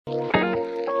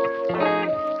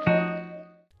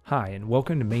Hi, and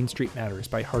welcome to Main Street Matters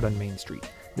by Heart on Main Street,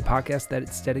 the podcast that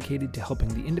is dedicated to helping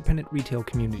the independent retail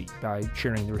community by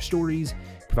sharing their stories,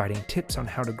 providing tips on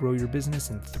how to grow your business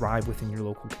and thrive within your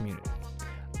local community.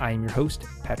 I am your host,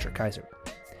 Patrick Kaiser.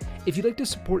 If you'd like to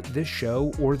support this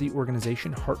show or the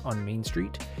organization Heart on Main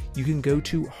Street, you can go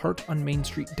to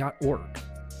heartonmainstreet.org.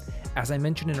 As I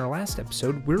mentioned in our last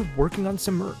episode, we're working on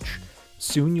some merch.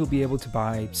 Soon you'll be able to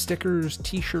buy stickers,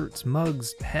 t-shirts,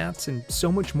 mugs, hats, and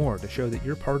so much more to show that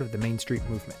you're part of the Main Street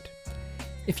movement.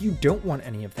 If you don't want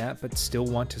any of that but still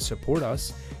want to support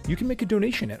us, you can make a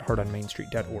donation at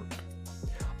heartonmainstreet.org.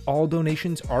 All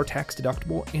donations are tax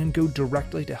deductible and go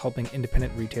directly to helping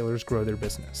independent retailers grow their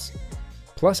business.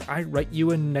 Plus, I write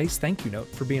you a nice thank you note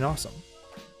for being awesome.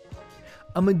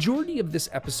 A majority of this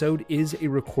episode is a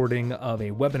recording of a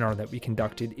webinar that we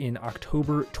conducted in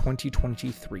October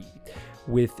 2023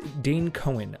 with Dane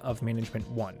Cohen of Management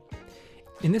One.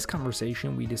 In this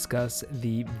conversation, we discuss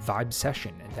the vibe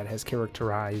session that has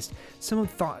characterized some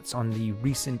thoughts on the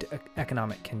recent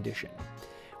economic condition.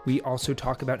 We also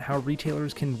talk about how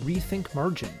retailers can rethink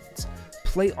margins,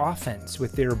 play offense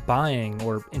with their buying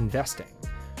or investing,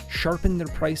 sharpen their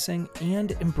pricing,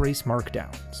 and embrace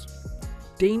markdowns.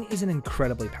 Dane is an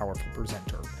incredibly powerful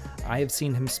presenter. I have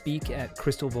seen him speak at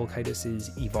Crystal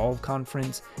Volkaitis' Evolve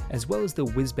conference, as well as the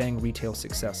Whiz-Bang Retail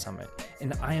Success Summit,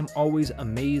 and I am always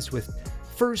amazed with,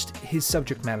 first, his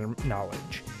subject matter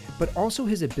knowledge, but also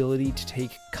his ability to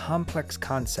take complex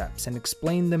concepts and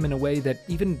explain them in a way that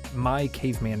even my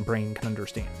caveman brain can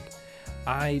understand.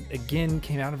 I, again,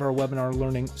 came out of our webinar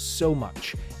learning so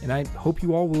much, and I hope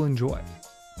you all will enjoy.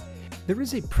 There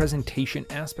is a presentation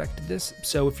aspect to this,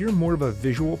 so if you're more of a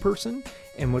visual person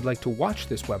and would like to watch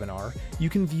this webinar, you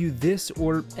can view this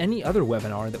or any other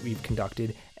webinar that we've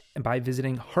conducted by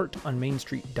visiting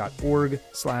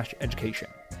heartonmainstreet.org/education.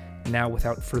 Now,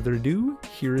 without further ado,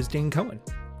 here is Dane Cohen.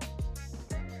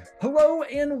 Hello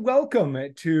and welcome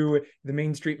to the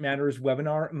Main Street Matters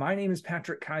webinar. My name is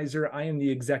Patrick Kaiser. I am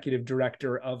the Executive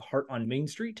Director of Heart on Main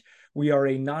Street. We are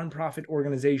a nonprofit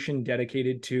organization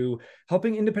dedicated to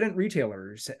helping independent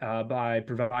retailers by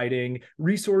providing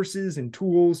resources and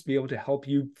tools to be able to help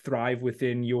you thrive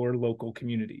within your local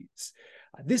communities.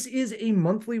 This is a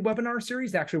monthly webinar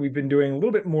series. Actually, we've been doing a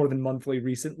little bit more than monthly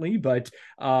recently, but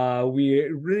we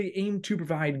really aim to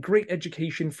provide great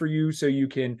education for you so you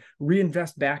can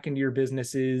reinvest back into your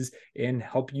businesses and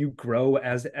help you grow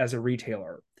as a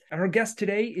retailer. Our guest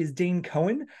today is Dane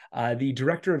Cohen, the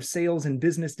Director of Sales and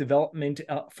Business Development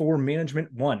for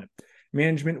Management One.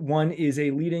 Management One is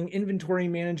a leading inventory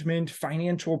management,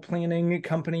 financial planning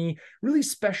company, really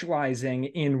specializing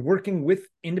in working with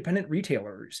independent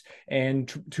retailers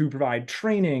and to provide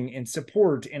training and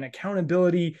support and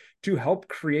accountability to help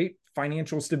create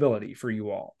financial stability for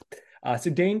you all. So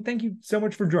Dane, thank you so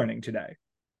much for joining today.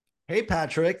 Hey,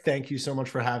 Patrick. Thank you so much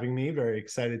for having me. Very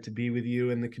excited to be with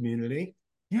you in the community.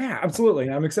 Yeah, absolutely.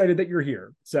 And I'm excited that you're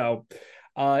here. So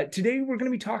today we're going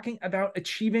to be talking about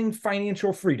achieving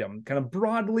financial freedom, kind of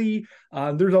broadly.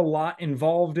 There's a lot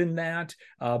involved in that,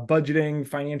 budgeting,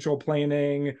 financial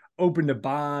planning, open to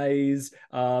buys,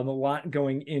 a lot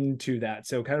going into that.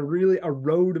 So kind of really a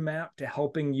roadmap to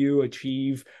helping you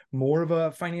achieve more of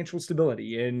a financial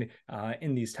stability in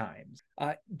these times.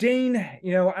 Dane,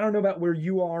 I don't know about where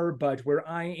you are, but where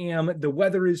I am, the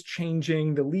weather is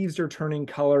changing, the leaves are turning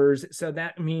colors. So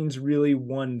that means really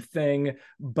one thing: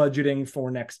 budgeting for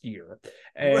next year.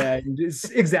 And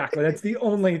exactly, that's the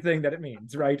only thing that it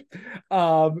means, right?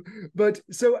 But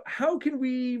so how can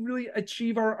we really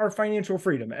achieve our financial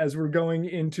freedom as we're going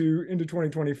into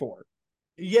 2024?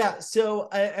 Yeah, so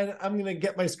I'm going to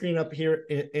get my screen up here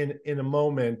in a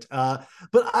moment.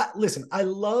 But listen, I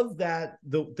love that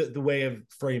the way of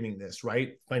framing this,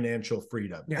 right? Financial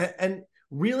freedom. Yeah. And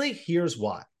really, here's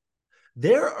why.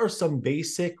 There are some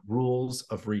basic rules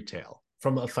of retail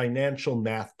from a financial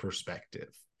math perspective.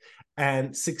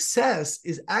 And success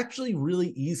is actually really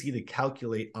easy to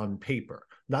calculate on paper.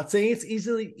 Not saying it's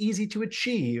easy to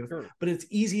achieve, Sure. but it's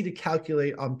easy to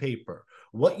calculate on paper.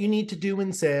 What you need to do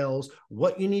in sales,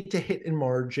 what you need to hit in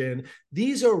margin.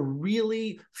 These are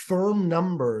really firm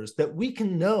numbers that we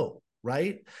can know,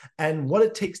 right? And what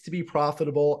it takes to be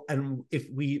profitable. And if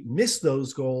we miss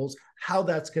those goals, how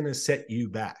that's going to set you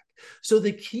back. So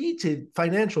the key to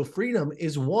financial freedom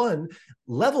is, one,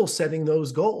 level setting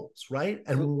those goals, right?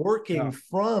 And working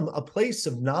from a place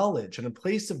of knowledge. And a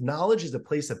place of knowledge is a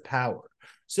place of power.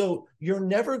 So you're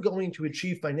never going to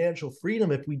achieve financial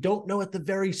freedom if we don't know at the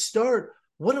very start,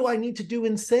 what do I need to do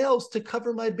in sales to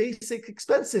cover my basic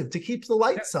expenses, to keep the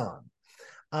lights on?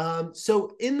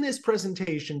 So in this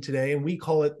presentation today, and we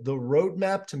call it the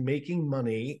roadmap to making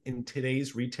money in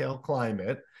today's retail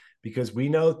climate, because we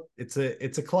know it's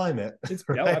a climate, Yeah,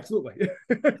 right? absolutely.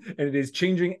 And it is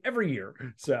changing every year.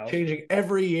 So Changing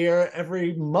every year,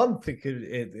 every month.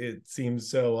 It seems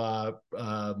so.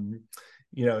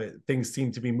 Things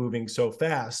seem to be moving so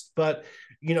fast. But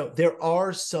there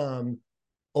are some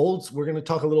we're going to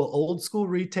talk a little old school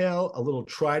retail, a little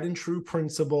tried and true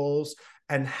principles,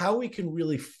 and how we can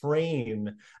really frame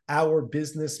our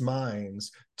business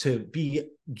minds to be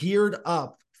geared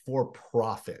up for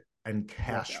profit and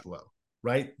cash flow.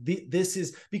 Right. This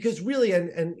is because really,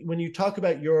 and when you talk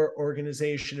about your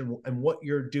organization and what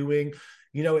you're doing,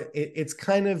 it's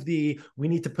kind of we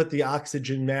need to put the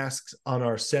oxygen masks on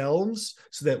ourselves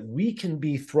so that we can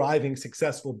be thriving,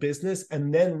 successful business,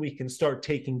 and then we can start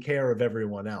taking care of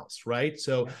everyone else, right?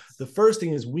 So the first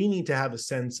thing is we need to have a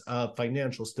sense of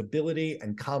financial stability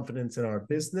and confidence in our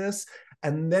business,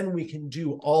 and then we can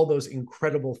do all those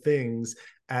incredible things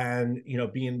and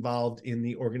be involved in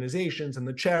the organizations and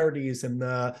the charities and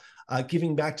the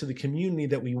giving back to the community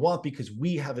that we want, because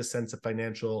we have a sense of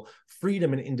financial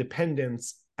freedom and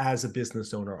independence as a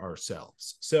business owner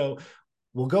ourselves. So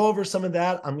we'll go over some of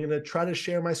that. I'm going to try to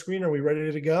share my screen. Are we ready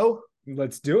to go?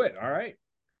 Let's do it. All right.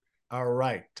 All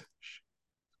right.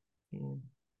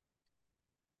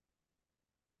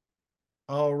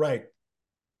 All right.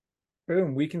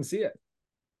 Boom. We can see it.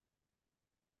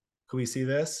 Can we see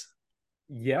this?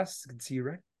 Yes, I can see you,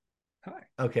 right? Hi.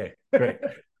 Okay, great.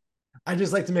 I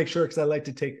just like to make sure because I like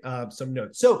to take some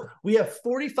notes. So we have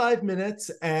 45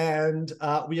 minutes and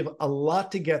we have a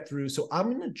lot to get through. So I'm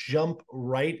going to jump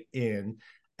right in,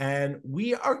 and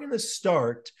we are going to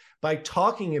start by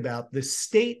talking about the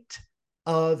state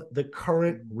of the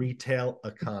current retail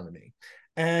economy.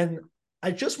 And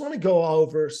I just want to go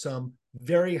over some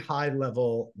very high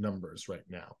level numbers right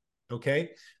now.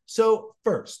 Okay. So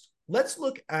first, let's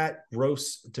look at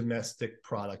gross domestic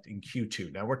product in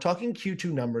Q2. Now we're talking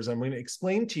Q2 numbers. I'm going to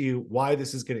explain to you why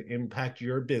this is going to impact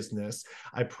your business.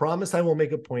 I promise I will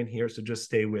make a point here, so just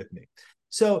stay with me.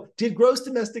 So did gross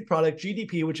domestic product,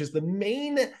 GDP, which is the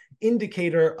main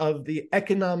indicator of the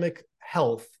economic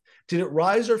health, did it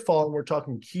rise or fall? And we're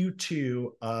talking Q2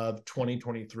 of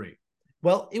 2023.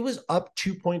 Well, it was up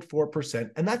 2.4%,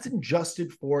 and that's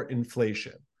adjusted for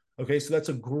inflation. Okay, so that's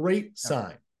a great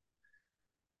sign.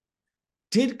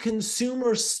 Did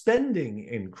consumer spending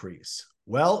increase?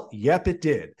 Well, yep, it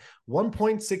did.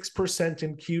 1.6%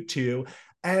 in Q2.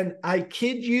 And I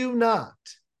kid you not,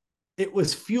 it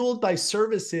was fueled by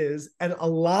services. And a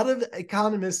lot of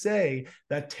economists say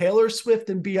that Taylor Swift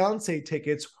and Beyonce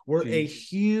tickets were a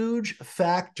huge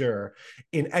factor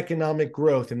in economic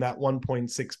growth in that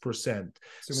 1.6%.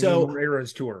 So we need more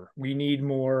Eras tour. We need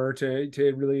more to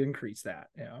really increase that.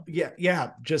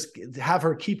 Yeah. Just have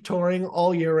her keep touring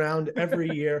all year round, every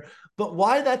year. But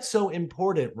why that's so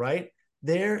important, right?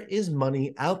 There is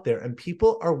money out there and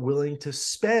people are willing to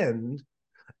spend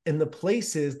in the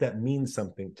places that mean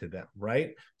something to them,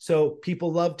 right? So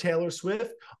people love Taylor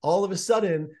Swift. All of a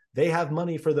sudden, they have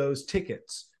money for those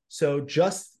tickets. So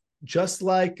just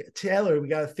like Taylor, we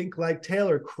got to think like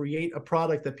Taylor, create a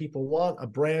product that people want, a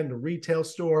brand, a retail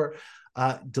store,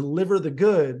 deliver the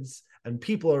goods, and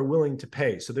people are willing to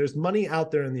pay. So there's money out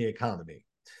there in the economy.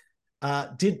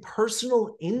 Did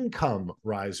personal income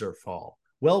rise or fall?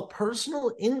 Well,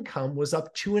 personal income was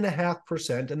up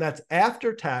 2.5%, and that's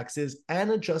after taxes and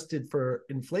adjusted for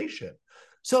inflation.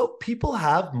 So people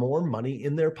have more money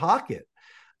in their pocket.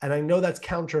 And I know that's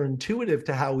counterintuitive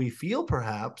to how we feel,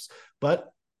 perhaps,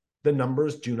 but the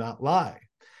numbers do not lie.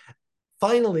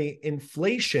 Finally,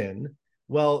 inflation.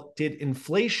 Well, did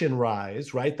inflation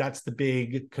rise, right? That's the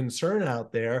big concern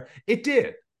out there. It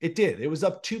did. It was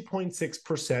up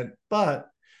 2.6%, but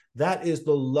that is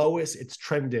the lowest it's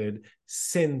trended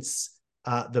since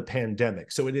the pandemic.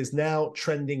 So it is now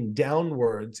trending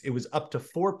downwards. It was up to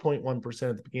 4.1%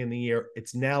 at the beginning of the year.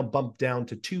 It's now bumped down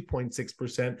to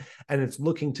 2.6%, and it's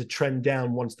looking to trend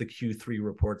down once the Q3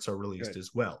 reports are released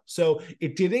as well. So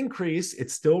it did increase.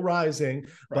 It's still rising,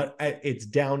 but it's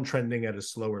downtrending at a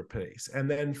slower pace.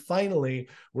 And then finally,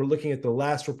 we're looking at the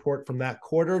last report from that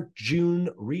quarter, June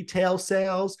retail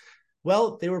sales.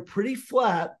 Well, they were pretty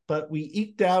flat, but we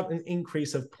eked out an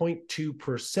increase of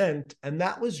 0.2%, and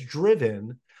that was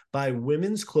driven by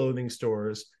women's clothing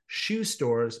stores, shoe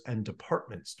stores, and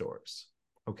department stores.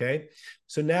 Okay,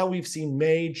 so now we've seen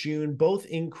May, June, both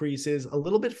increases, a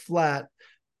little bit flat,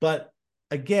 but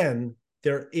again,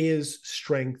 there is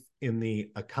strength in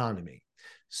the economy.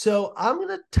 So I'm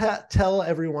going to tell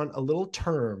everyone a little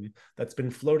term that's been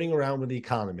floating around with the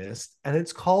economists, and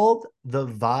it's called the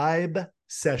vibe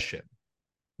session.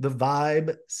 The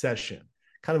vibe session,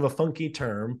 kind of a funky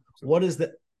term. What is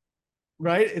that?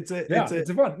 Right? It's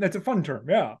a fun term.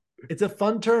 Yeah. It's a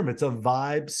fun term. It's a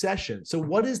vibe session. So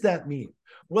what does that mean?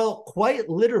 Well, quite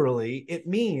literally, it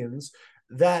means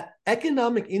that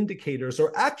economic indicators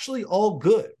are actually all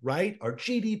good, right? Our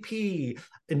GDP,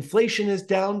 inflation is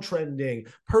downtrending,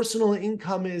 personal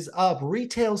income is up,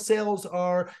 retail sales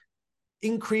are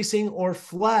increasing or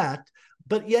flat,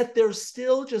 but yet there's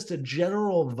still just a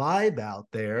general vibe out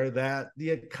there that the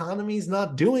economy is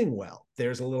not doing well.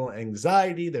 There's a little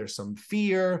anxiety, there's some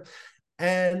fear,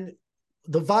 and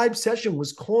the vibe session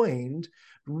was coined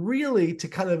really to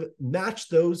kind of match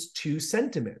those two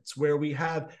sentiments, where we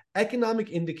have economic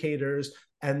indicators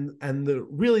and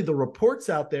the reports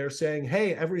out there saying,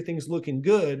 hey, everything's looking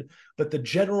good, but the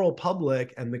general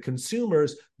public and the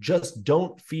consumers just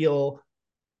don't feel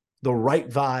the right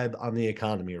vibe on the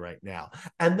economy right now.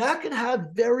 And that can have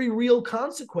very real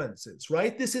consequences,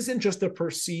 right? This isn't just a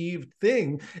perceived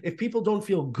thing. If people don't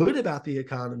feel good about the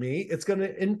economy, it's going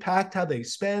to impact how they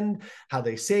spend, how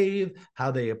they save,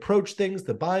 how they approach things,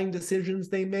 the buying decisions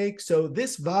they make. So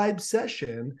this vibe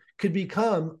session could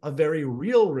become a very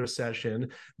real recession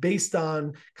based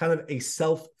on kind of a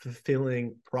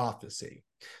self-fulfilling prophecy.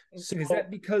 So is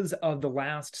that because of the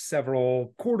last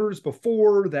several quarters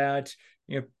before that,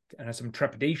 some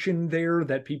trepidation there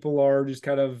that people are just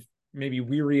kind of maybe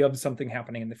weary of something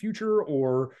happening in the future,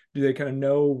 or do they kind of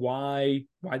know why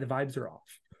the vibes are off?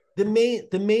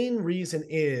 The main reason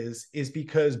is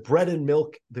because bread and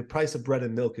milk, the price of bread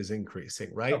and milk is increasing,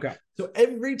 right? Okay. So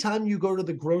every time you go to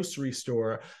the grocery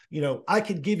store, I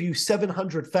could give you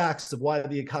 700 facts of why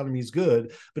the economy is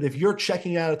good, but if you're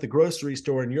checking out at the grocery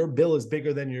store and your bill is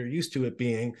bigger than you're used to it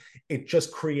being, it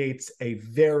just creates a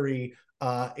very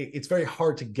it's very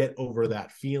hard to get over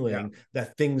that feeling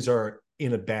that things are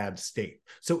in a bad state.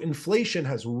 So inflation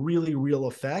has really real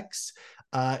effects.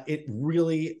 It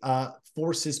really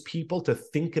forces people to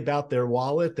think about their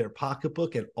wallet, their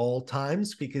pocketbook at all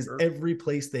times, because every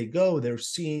place they go, they're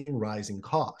seeing rising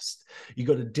costs. You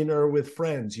go to dinner with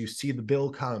friends, you see the bill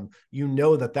come,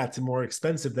 that that's more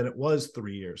expensive than it was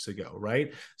 3 years ago,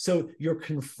 right? So you're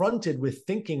confronted with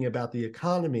thinking about the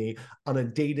economy on a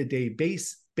day-to-day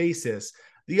basis.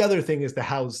 The other thing is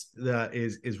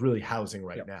is really housing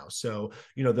right now. So,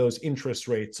 those interest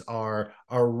rates are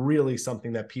really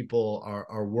something that people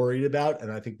are worried about.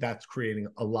 And I think that's creating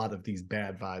a lot of these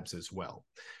bad vibes as well.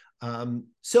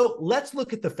 So let's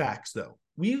look at the facts, though.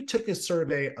 We took a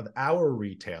survey of our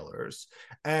retailers,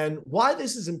 and why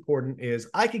this is important is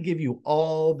I could give you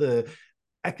all the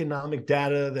economic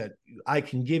data that I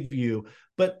can give you,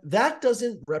 but that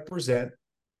doesn't represent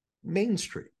Main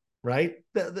Street. Right?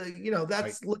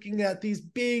 That's looking at these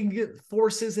big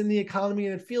forces in the economy,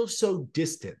 and it feels so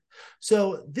distant.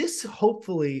 So this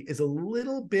hopefully is a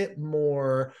little bit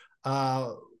more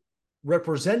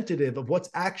representative of what's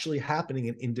actually happening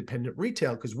in independent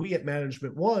retail, because we at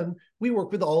Management One, we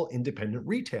work with all independent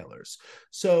retailers.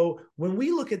 So when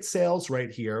we look at sales right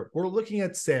here, we're looking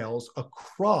at sales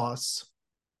across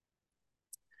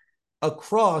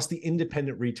the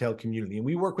independent retail community. And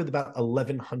we work with about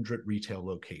 1,100 retail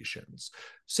locations.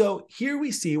 So here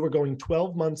we see we're going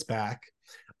 12 months back.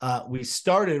 We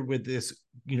started with this,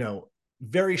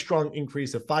 very strong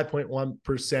increase of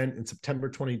 5.1% in September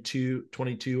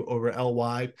 2022 over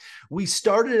LY. We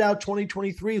started out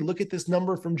 2023. Look at this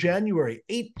number from January,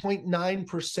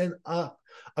 8.9% up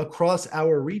across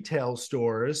our retail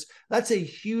stores. That's a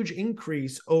huge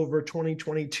increase over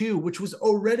 2022, which was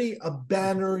already a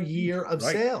banner year of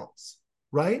sales,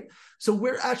 right? So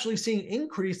we're actually seeing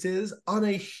increases on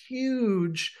a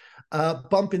huge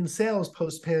bump in sales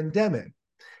post-pandemic.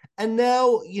 And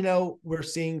now, we're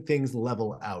seeing things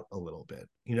level out a little bit,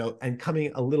 and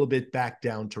coming a little bit back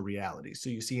down to reality. So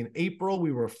you see in April,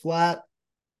 we were flat.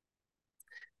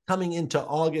 Coming into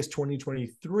August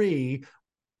 2023,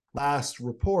 last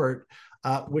report,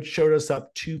 which showed us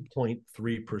up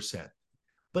 2.3%.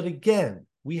 But again,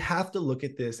 we have to look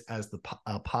at this as the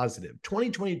positive.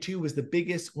 2022 was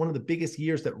one of the biggest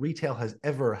years that retail has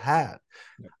ever had.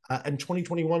 And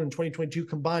 2021 and 2022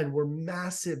 combined were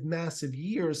massive, massive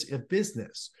years of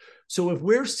business. So if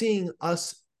we're seeing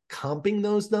us comping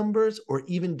those numbers or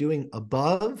even doing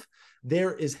above,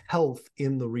 there is health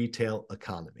in the retail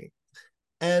economy.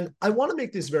 And I want to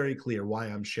make this very clear why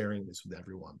I'm sharing this with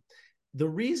everyone. The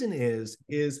reason is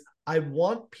I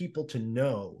want people to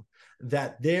know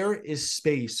that there is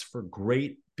space for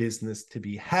great business to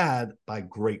be had by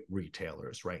great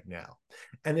retailers right now.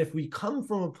 And if we come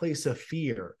from a place of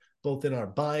fear, both in our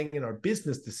buying and our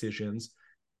business decisions,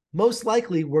 most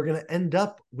likely we're going to end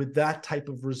up with that type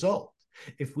of result.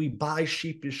 If we buy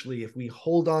sheepishly, if we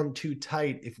hold on too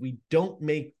tight, if we don't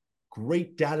make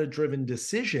great data-driven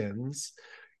decisions,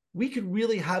 we could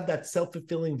really have that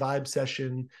self-fulfilling vibe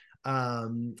session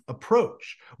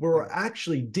approach where we're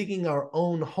actually digging our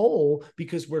own hole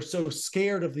because we're so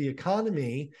scared of the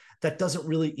economy that doesn't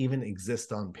really even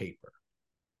exist on paper.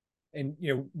 And,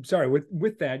 sorry,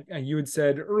 with that, you had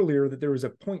said earlier that there was a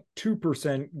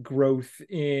 0.2% growth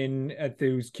at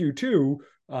those Q2.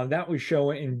 That was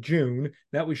showing in June.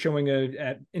 That was showing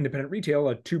at independent retail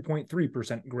a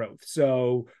 2.3% growth.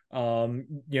 So,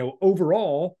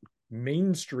 overall,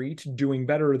 Main Street doing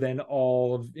better than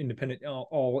all of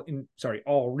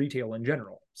all retail in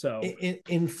general. So,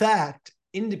 in fact,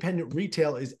 independent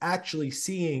retail is actually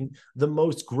seeing the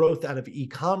most growth out of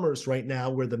e-commerce right now,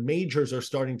 where the majors are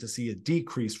starting to see a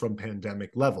decrease from pandemic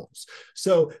levels.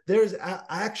 So there's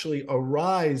actually a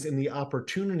rise in the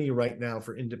opportunity right now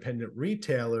for independent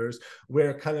retailers,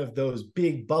 where kind of those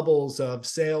big bubbles of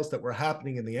sales that were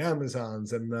happening in the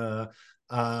Amazons and the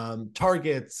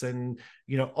Targets and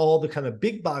all the kind of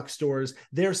big box stores,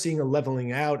 they're seeing a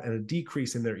leveling out and a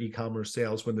decrease in their e-commerce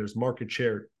sales when there's market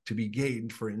share to be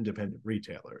gained for independent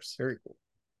retailers. Very cool.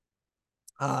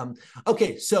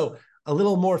 Okay, so a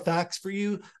little more facts for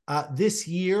you. This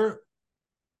year,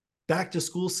 back to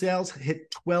school sales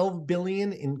hit $12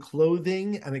 billion in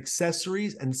clothing and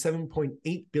accessories and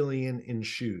 $7.8 billion in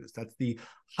shoes. That's the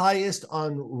highest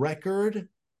on record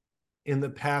in the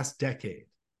past decade.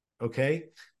 Okay,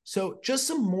 so just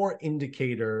some more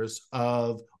indicators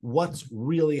of what's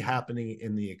really happening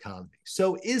in the economy.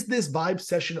 So is this vibe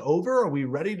session over? Are we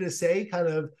ready to say kind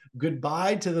of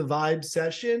goodbye to the vibe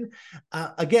session?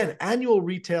 Again, annual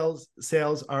retail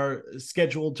sales are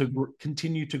scheduled to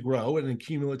continue to grow at a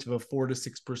cumulative of 4 to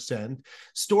 6%.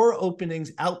 Store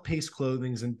openings outpaced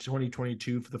clothings in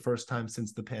 2022 for the first time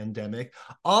since the pandemic.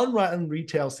 On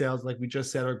retail sales, like we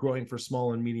just said, are growing for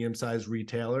small and medium-sized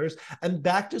retailers. And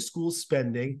back to school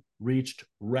spending reached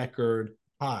record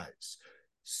highs.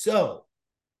 So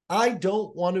I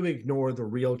don't want to ignore the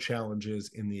real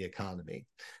challenges in the economy.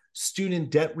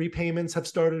 Student debt repayments have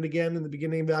started again in the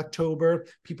beginning of October.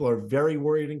 People are very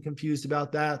worried and confused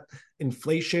about that.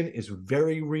 Inflation is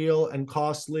very real and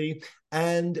costly.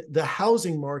 And the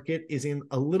housing market is in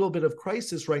a little bit of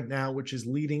crisis right now, which is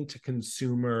leading to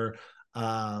consumer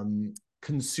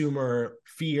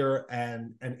fear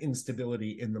and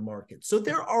instability in the market. So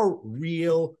there are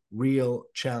real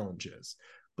challenges.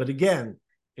 But again,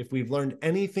 if we've learned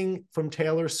anything from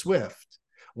Taylor Swift,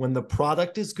 when the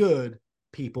product is good,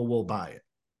 people will buy it.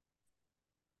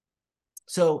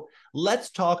 So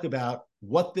let's talk about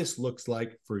what this looks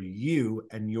like for you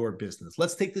and your business.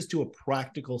 Let's take this to a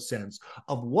practical sense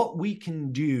of what we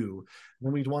can do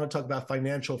when we want to talk about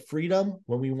financial freedom,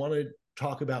 when we want to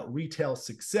talk about retail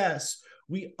success.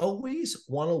 We always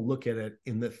want to look at it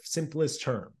in the simplest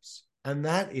terms, and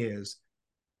that is,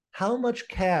 how much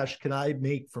cash can I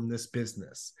make from this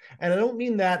business? And I don't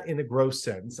mean that in a gross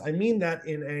sense. I mean that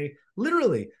in a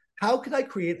literally, how can I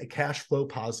create a cash flow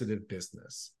positive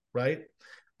business, right?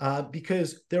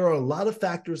 Because there are a lot of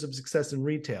factors of success in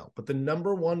retail, but the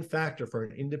number one factor for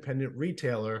an independent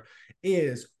retailer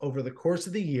is, over the course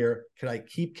of the year, can I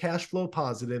keep cash flow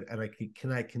positive, and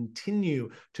can I continue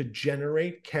to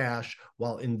generate cash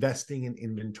while investing in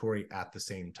inventory at the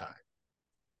same time?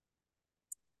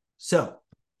 So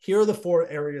here are the 4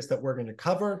 areas that we're going to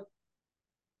cover.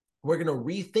 We're going to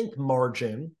rethink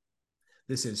margin.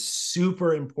 This is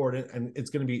super important, and it's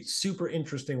going to be super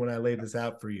interesting when I lay this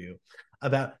out for you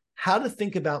about how to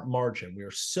think about margin.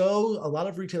 A lot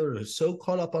of retailers are so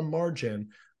caught up on margin,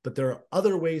 but there are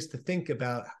other ways to think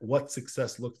about what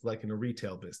success looks like in a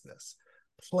retail business.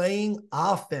 Playing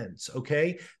offense,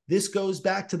 okay? This goes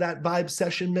back to that vibe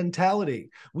session mentality.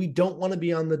 We don't want to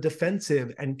be on the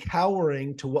defensive and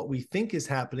cowering to what we think is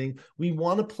happening. We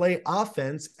want to play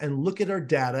offense and look at our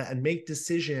data and make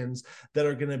decisions that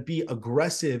are going to be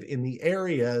aggressive in the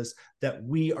areas that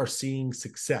we are seeing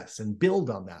success and build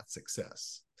on that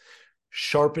success.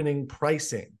 Sharpening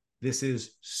pricing. This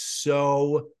is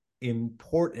so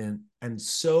important and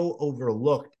so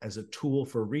overlooked as a tool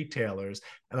for retailers.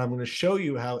 And I'm going to show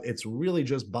you how it's really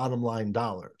just bottom line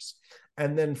dollars.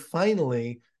 And then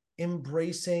finally,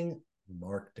 embracing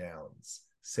markdowns.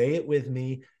 Say it with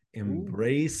me,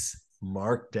 embrace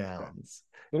markdowns.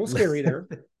 A little scary there.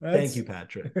 Thank you,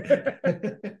 Patrick.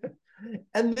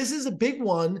 And this is a big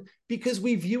one because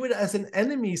we view it as an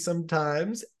enemy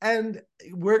sometimes. And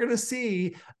we're going to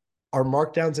see, are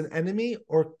markdowns an enemy,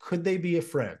 or could they be a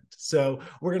friend? So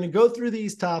we're going to go through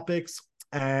these topics,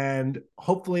 and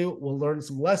hopefully we'll learn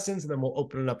some lessons, and then we'll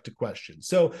open it up to questions.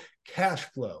 So cash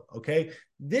flow, okay?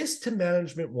 This to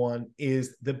management one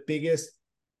is the biggest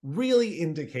really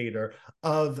indicator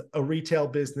of a retail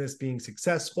business being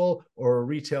successful or a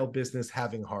retail business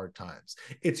having hard times.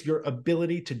 It's your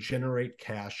ability to generate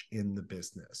cash in the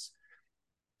business.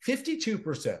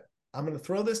 52%. I'm going to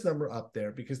throw this number up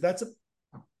there because that's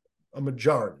a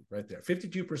majority right there.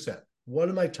 52%. What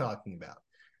am I talking about?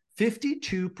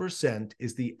 52%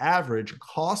 is the average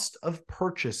cost of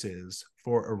purchases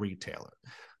for a retailer.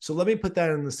 So let me put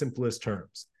that in the simplest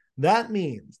terms. That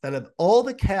means that of all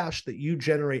the cash that you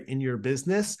generate in your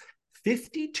business,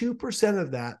 52%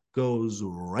 of that goes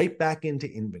right back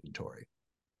into inventory.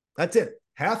 That's it.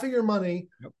 Half of your money,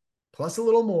 plus a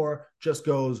little more, just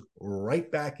goes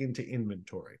right back into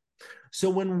inventory. So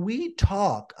when we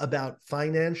talk about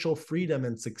financial freedom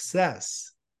and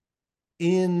success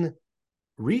in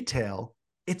retail,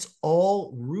 it's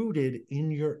all rooted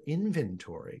in your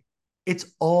inventory.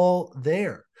 It's all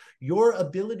there. Your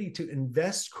ability to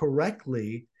invest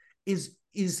correctly is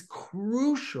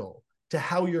crucial to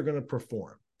how you're going to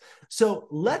perform. So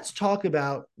let's talk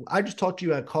about, I just talked to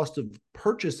you about cost of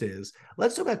purchases.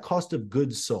 Let's talk about cost of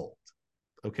goods sold.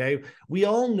 Okay. We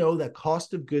all know that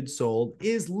cost of goods sold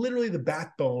is literally the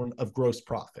backbone of gross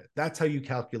profit. That's how you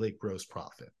calculate gross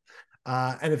profit.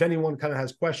 And if anyone kind of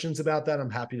has questions about that,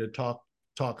 I'm happy to talk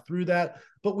through that.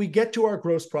 But we get to our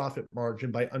gross profit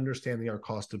margin by understanding our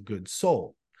cost of goods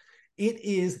sold. It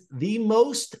is the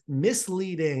most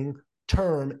misleading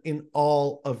term in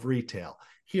all of retail.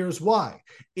 Here's why.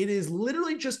 It is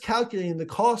literally just calculating the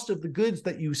cost of the goods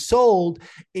that you sold.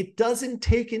 It doesn't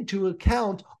take into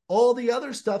account all the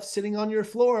other stuff sitting on your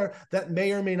floor that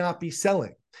may or may not be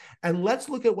selling. And let's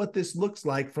look at what this looks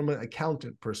like from an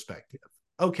accountant perspective.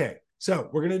 Okay, so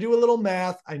we're going to do a little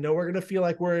math. I know we're going to feel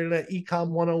like we're in an Econ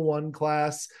 101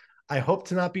 class. I hope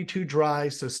to not be too dry,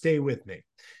 so stay with me.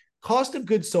 Cost of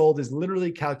goods sold is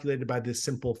literally calculated by this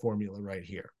simple formula right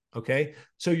here. Okay,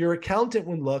 so your accountant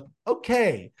would look,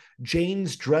 okay,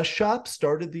 Jane's Dress Shop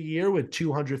started the year with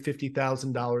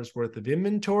 $250,000 worth of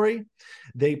inventory.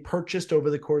 They purchased over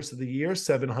the course of the year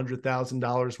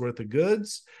 $700,000 worth of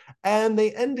goods, and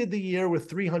they ended the year with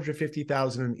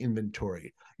 $350,000 in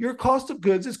inventory. Your cost of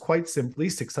goods is quite simply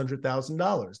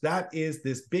 $600,000. That is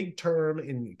this big term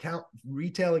in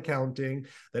retail accounting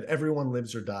that everyone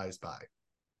lives or dies by.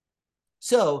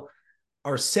 So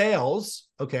our sales,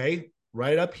 okay,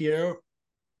 right up here,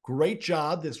 great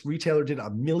job. This retailer did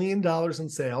 $1 million in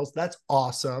sales. That's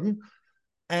awesome.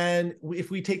 And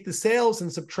if we take the sales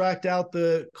and subtract out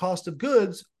the cost of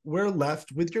goods, we're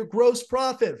left with your gross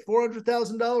profit,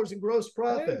 $400,000 in gross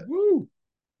profit. Hey, woo.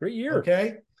 Great year.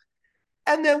 Okay.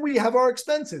 And then we have our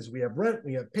expenses. We have rent,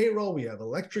 we have payroll, we have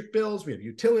electric bills, we have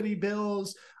utility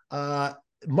bills,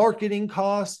 marketing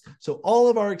costs. So all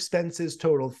of our expenses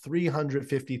total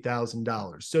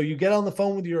 $350,000. So you get on the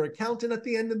phone with your accountant at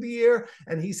the end of the year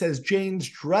and he says, Jane's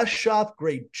Dress Shop,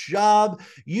 great job.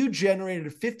 You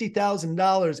generated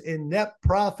 $50,000 in net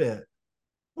profit.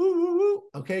 Woo, woo, woo.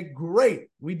 Okay, great.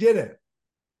 We did it.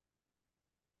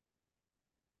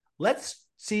 Let's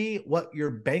see what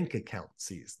your bank account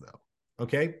sees though.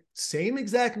 Okay, same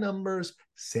exact numbers,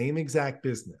 same exact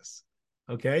business.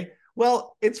 Okay.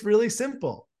 Well, it's really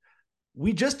simple.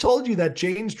 We just told you that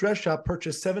Jane's Dress Shop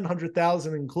purchased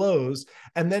 $700,000 in clothes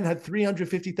and then had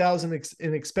 $350,000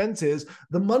 in expenses.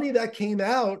 The money that came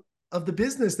out of the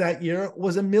business that year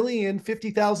was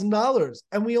 $1,050,000,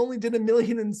 and we only did $1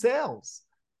 million in sales.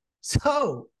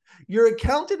 So your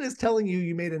accountant is telling you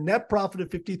you made a net profit of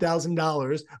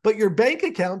 $50,000, but your bank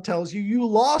account tells you you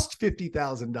lost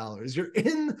 $50,000. You're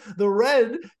in the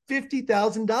red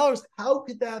 $50,000. How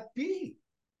could that be?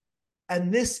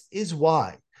 And this is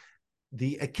why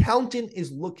the accountant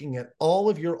is looking at all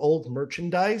of your old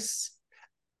merchandise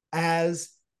as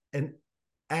an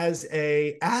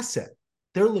asset.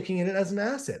 They're looking at it as an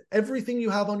asset. Everything you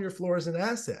have on your floor is an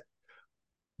asset.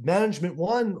 Management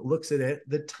one looks at it.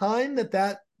 The time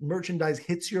that merchandise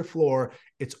hits your floor,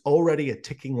 it's already a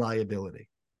ticking liability,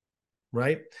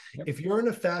 right? Yep. If you're in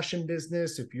a fashion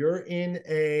business, if you're in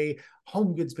a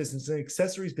home goods business, an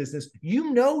accessories business,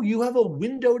 you know you have a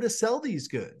window to sell these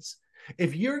goods.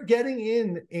 If you're getting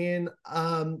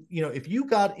if you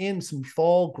got in some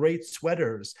fall great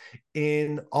sweaters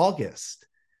in August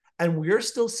and we're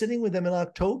still sitting with them in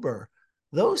October,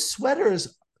 those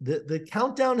sweaters, the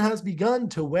countdown has begun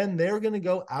to when they're going to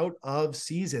go out of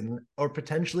season or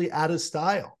potentially out of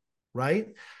style, right?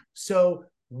 So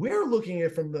we're looking at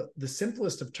it from the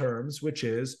simplest of terms, which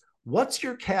is what's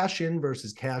your cash in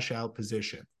versus cash out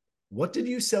position? What did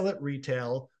you sell at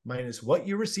retail minus what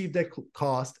you received at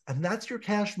cost? And that's your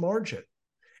cash margin.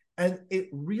 And it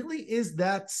really is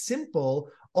that simple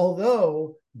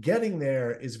Although getting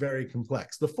there is very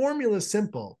complex. The formula is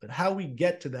simple, but how we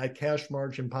get to that cash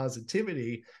margin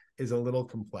positivity is a little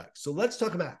complex. So let's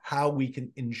talk about how we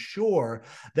can ensure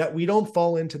that we don't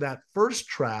fall into that first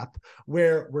trap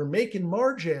where we're making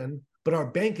margin, but our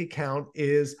bank account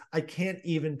is, I can't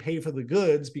even pay for the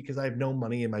goods because I have no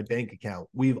money in my bank account.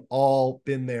 We've all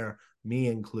been there, me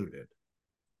included.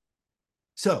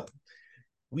 So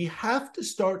we have to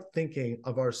start thinking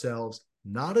of ourselves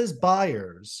not as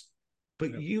buyers,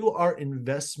 but you are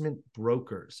investment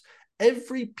brokers.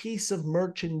 Every piece of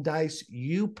merchandise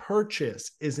you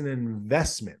purchase is an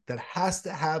investment that has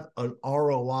to have an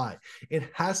ROI. It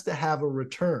has to have a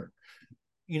return.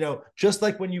 You know, just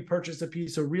like when you purchase a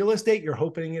piece of real estate, you're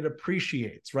hoping it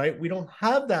appreciates, right? We don't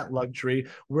have that luxury.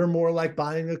 We're more like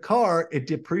buying a car. It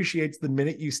depreciates the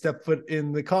minute you step foot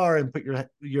in the car and put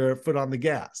your foot on the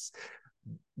gas.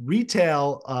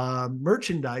 Retail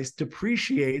merchandise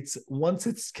depreciates once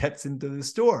it gets into the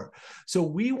store. So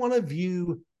we want to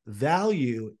view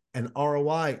value and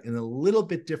ROI in a little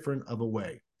bit different of a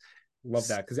way. Love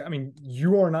that. Because I mean,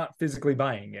 you are not physically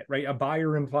buying it, right? A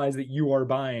buyer implies that you are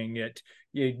buying it.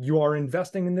 You are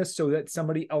investing in this so that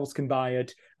somebody else can buy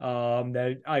it.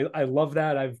 That I love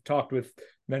that. I've talked with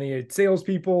many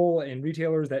salespeople and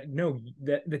retailers that know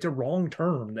that that's a wrong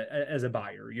term as a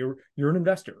buyer. You're an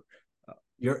investor.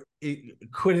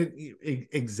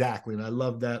 Exactly. And I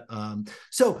love that.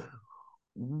 So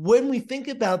when we think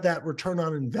about that return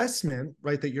on investment,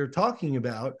 right, that you're talking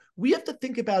about, we have to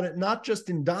think about it not just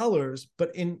in dollars,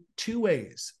 but in two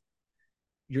ways: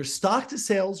 your stock to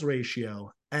sales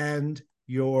ratio and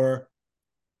your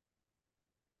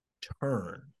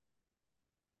turn.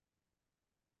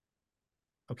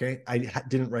 Okay, I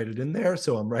didn't write it in there,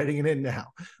 so I'm writing it in now.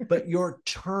 But your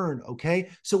turn,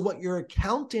 okay? So what your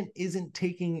accountant isn't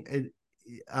taking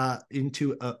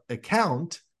into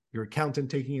account, your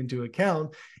accountant taking into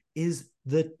account, is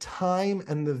the time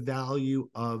and the value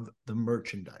of the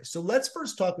merchandise. So let's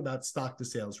first talk about stock to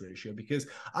sales ratio, because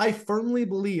I firmly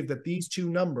believe that these two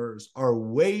numbers are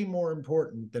way more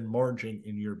important than margin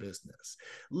in your business.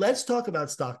 Let's talk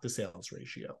about stock to sales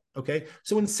ratio. Okay.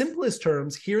 So in simplest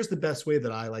terms, here's the best way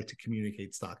that I like to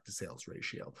communicate stock to sales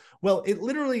ratio. Well, it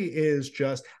literally is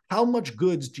just how much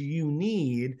goods do you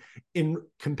need in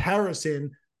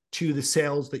comparison to the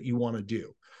sales that you want to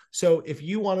do. So if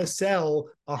you want to sell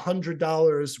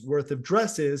 $100 worth of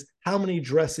dresses, how many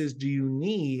dresses do you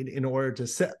need in order to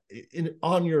sell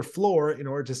on your floor in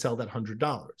order to sell that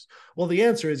 $100? Well, the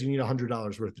answer is you need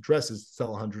 $100 worth of dresses to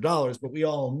sell $100, but we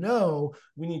all know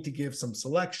we need to give some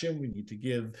selection. We need to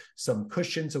give some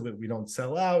cushion so that we don't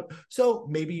sell out. So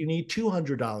maybe you need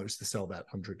 $200 to sell that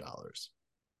 $100.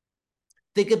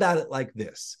 Think about it like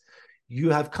this. You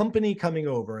have company coming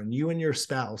over and you and your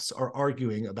spouse are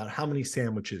arguing about how many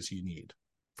sandwiches you need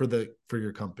for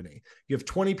your company. You have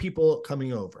 20 people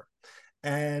coming over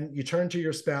and you turn to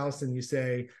your spouse and you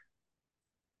say,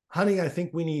 honey, I think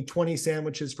we need 20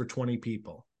 sandwiches for 20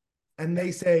 people. And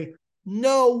they say,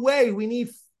 no way, we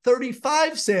need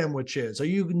 35 sandwiches. Are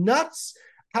you nuts?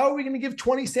 How are we going to give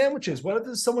 20 sandwiches? What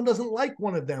if someone doesn't like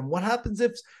one of them? What happens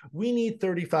if we need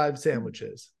 35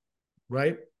 sandwiches,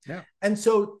 right? Yeah. And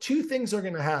so two things are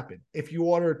going to happen. If you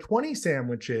order 20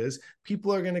 sandwiches,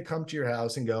 people are going to come to your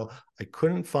house and go, I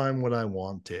couldn't find what I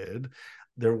wanted.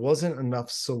 There wasn't enough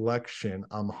selection.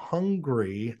 I'm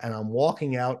hungry and I'm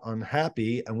walking out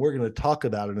unhappy. And we're going to talk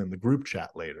about it in the group chat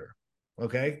later.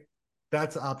 Okay.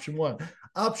 That's option one.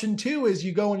 Option two is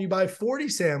you go and you buy 40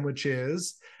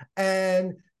 sandwiches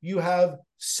and you have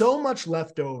so much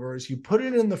leftovers. You put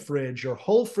it in the fridge. Your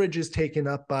whole fridge is taken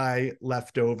up by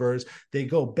leftovers. They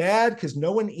go bad because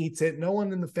no one eats it. No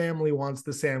one in the family wants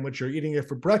the sandwich. You're eating it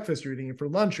for breakfast. You're eating it for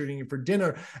lunch. You're eating it for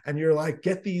dinner. And you're like,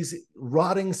 get these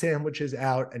rotting sandwiches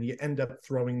out, and you end up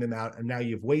throwing them out. And now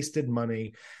you've wasted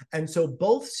money. And so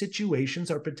both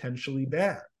situations are potentially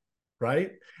bad,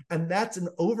 right? And that's an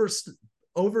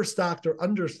overstocked or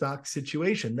understocked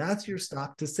situation. That's your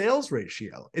stock to sales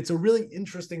ratio. It's a really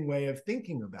interesting way of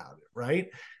thinking about it, right?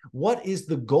 What is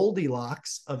the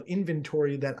Goldilocks of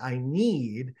inventory that I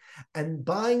need? And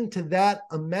buying to that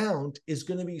amount is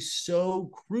going to be so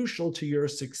crucial to your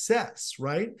success,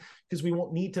 right? Because we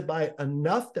won't need to buy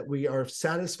enough that we are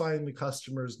satisfying the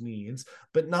customer's needs,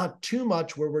 but not too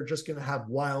much where we're just going to have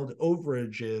wild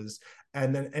overages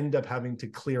and then end up having to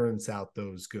clearance out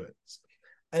those goods.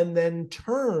 And then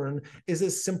turn is a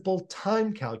simple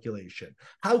time calculation.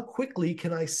 How quickly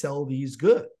can I sell these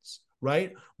goods,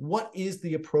 right? What is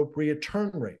the appropriate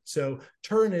turn rate? So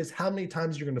turn is how many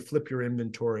times you're going to flip your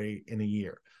inventory in a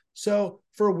year. So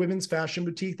for a women's fashion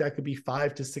boutique, that could be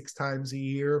 5 to 6 times a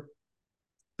year.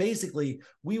 Basically,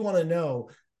 we want to know,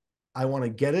 I want to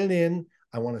get it in,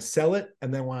 I want to sell it,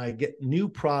 and then when I get new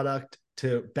product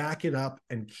to back it up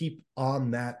and keep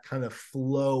on that kind of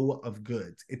flow of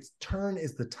goods. Its turn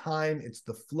is the time, it's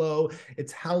the flow,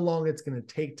 it's how long it's going to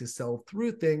take to sell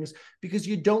through things, because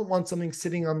you don't want something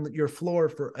sitting on your floor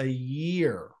for a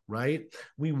year, right?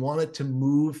 We want it to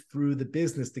move through the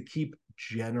business to keep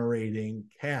generating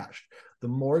cash. The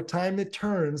more time it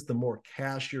turns, the more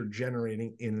cash you're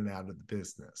generating in and out of the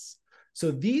business.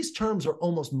 So these terms are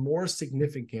almost more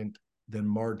significant than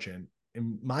margin.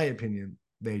 In my opinion,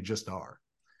 they just are.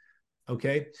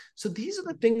 Okay. So these are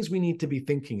the things we need to be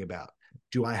thinking about.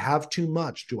 Do I have too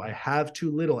much? Do I have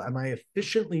too little? Am I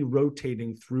efficiently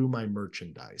rotating through my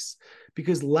merchandise?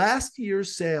 Because last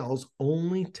year's sales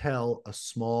only tell a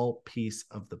small piece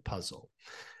of the puzzle.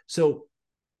 So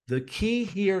the key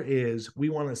here is we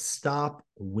want to stop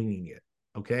winging it.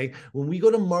 Okay. When we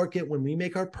go to market, when we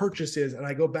make our purchases, and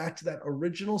I go back to that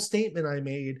original statement I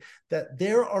made, that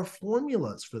there are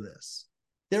formulas for this.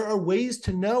 There are ways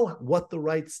to know what the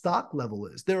right stock level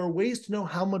is. There are ways to know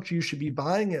how much you should be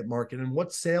buying at market and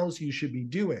what sales you should be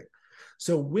doing.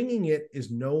 So winging it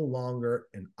is no longer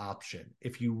an option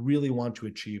if you really want to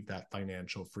achieve that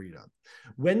financial freedom.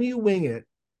 When you wing it,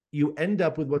 you end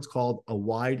up with what's called a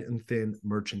wide and thin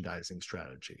merchandising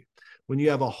strategy. When you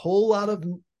have a whole lot of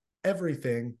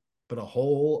everything, but a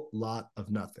whole lot of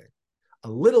nothing. A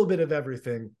little bit of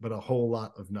everything, but a whole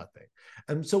lot of nothing.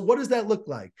 And so what does that look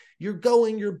like? You're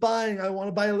buying, I want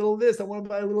to buy a little of this, I want to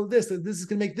buy a little of this. This is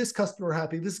going to make this customer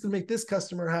happy. This is going to make this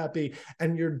customer happy.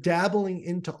 And you're dabbling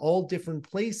into all different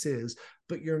places,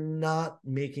 but you're not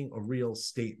making a real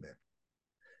statement.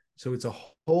 So it's a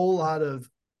whole lot of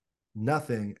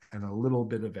nothing and a little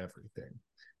bit of everything.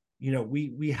 You know,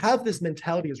 we have this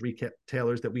mentality as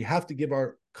retailers that we have to give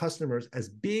our customers as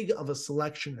big of a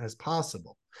selection as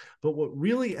possible. But what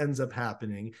really ends up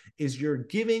happening is you're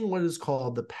giving what is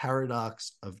called the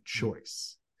paradox of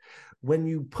choice. When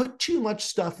you put too much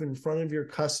stuff in front of your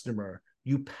customer,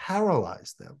 you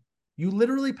paralyze them. You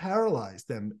literally paralyze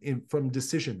them from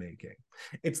decision making.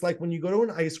 It's like when you go to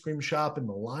an ice cream shop and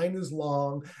the line is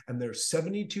long and there's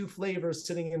 72 flavors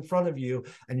sitting in front of you,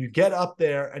 and you get up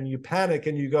there and you panic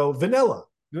and you go vanilla.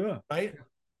 Yeah. Right?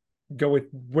 Go with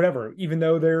whatever, even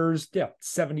though there's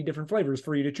 70 different flavors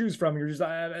for you to choose from. You're just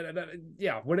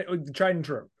tried and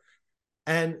true.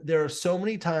 And there are so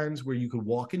many times where you could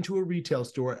walk into a retail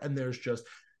store and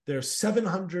there's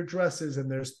 700 dresses and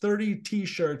there's 30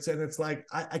 t-shirts, and it's like,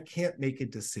 I can't make a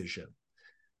decision.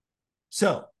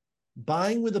 So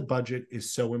buying with a budget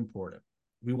is so important.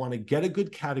 We want to get a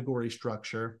good category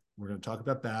structure. We're going to talk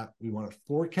about that. We want to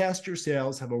forecast your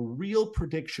sales, have a real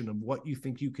prediction of what you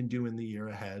think you can do in the year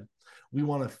ahead. We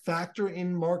want to factor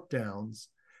in markdowns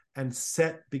and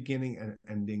set beginning and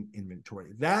ending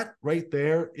inventory. That right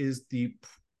there is the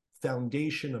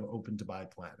foundation of open to buy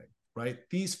planning, right?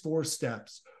 These 4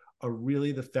 steps are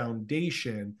really the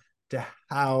foundation to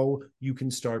how you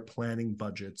can start planning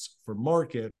budgets for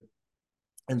market.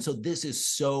 And so this is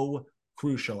so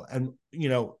crucial. And, you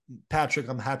know, Patrick,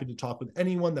 I'm happy to talk with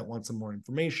anyone that wants some more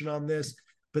information on this,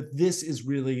 but this is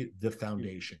really the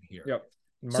foundation here. Yep.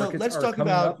 Markets, so let's talk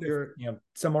about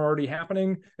some are already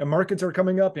happening, and markets are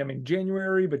coming up. I mean,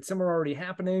 January, but some are already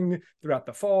happening throughout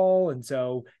the fall. And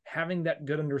so having that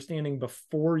good understanding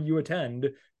before you attend,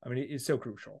 I mean, it is so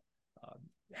crucial.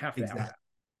 Have to have that.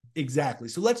 Exactly.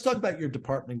 So let's talk about your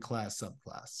department class,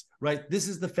 subclass, right? This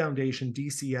is the foundation,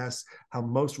 DCS, how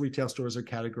most retail stores are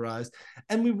categorized.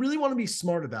 And we really want to be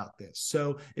smart about this.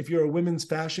 So if you're a women's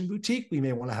fashion boutique, we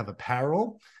may want to have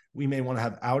apparel. We may want to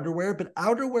have outerwear, but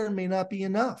outerwear may not be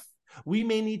enough. We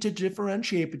may need to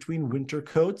differentiate between winter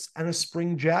coats and a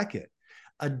spring jacket.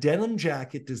 A denim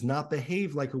jacket does not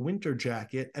behave like a winter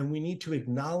jacket, and we need to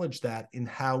acknowledge that in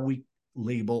how we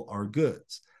label our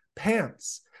goods.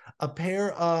 Pants. A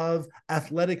pair of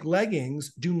athletic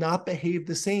leggings do not behave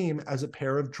the same as a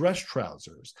pair of dress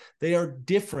trousers. They are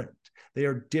different. They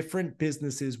are different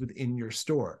businesses within your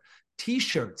store.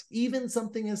 T-shirts, even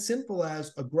something as simple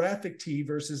as a graphic tee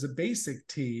versus a basic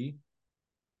tee,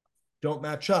 don't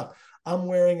match up. I'm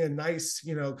wearing a nice,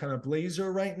 kind of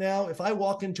blazer right now. If I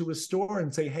walk into a store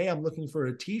and say, hey, I'm looking for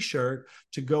a t-shirt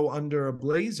to go under a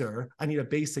blazer, I need a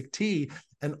basic tee,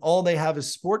 and all they have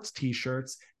is sports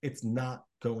t-shirts, it's not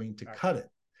going to cut it.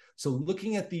 So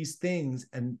looking at these things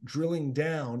and drilling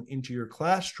down into your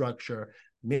class structure,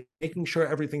 making sure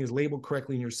everything is labeled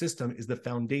correctly in your system is the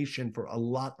foundation for a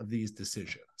lot of these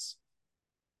decisions.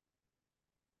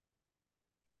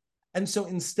 And so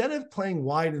instead of playing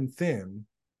wide and thin,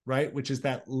 right, which is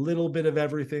that little bit of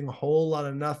everything, a whole lot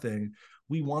of nothing,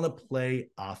 we want to play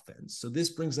offense. So this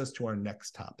brings us to our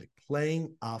next topic,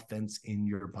 playing offense in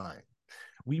your buying.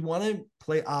 We want to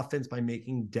play offense by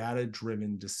making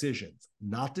data-driven decisions,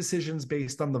 not decisions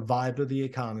based on the vibe of the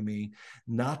economy,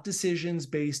 not decisions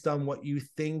based on what you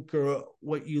think or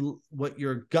what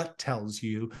your gut tells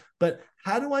you, but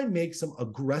how do I make some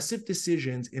aggressive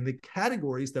decisions in the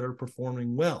categories that are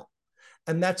performing well?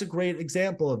 And that's a great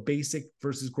example of basic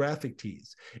versus graphic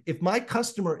tees. If my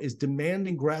customer is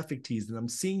demanding graphic tees and I'm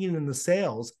seeing it in the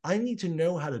sales, I need to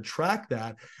know how to track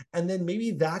that. And then maybe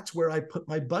that's where I put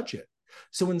my budget.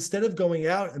 So instead of going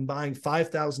out and buying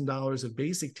 $5,000 of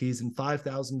basic tees and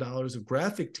 $5,000 of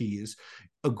graphic tees,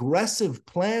 aggressive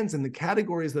plans in the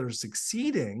categories that are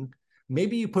succeeding,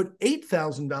 maybe you put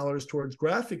 $8,000 towards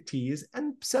graphic tees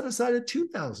and set aside a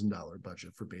 $2,000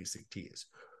 budget for basic tees.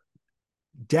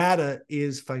 Data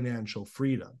is financial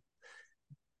freedom.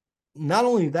 Not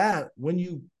only that, when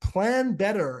you plan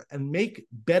better and make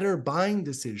better buying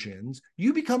decisions,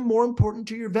 you become more important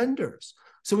to your vendors.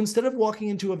 So instead of walking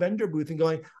into a vendor booth and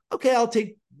going, okay, I'll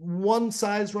take one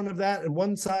size run of that and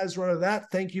one size run of that,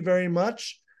 thank you very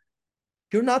much,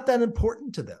 you're not that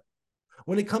important to them.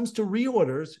 When it comes to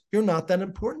reorders, you're not that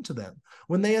important to them.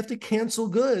 When they have to cancel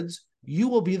goods, you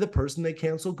will be the person they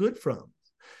cancel good from.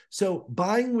 So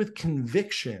buying with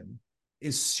conviction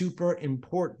is super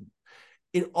important.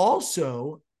 It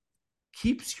also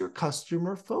keeps your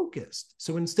customer focused.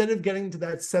 So instead of getting to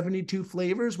that 72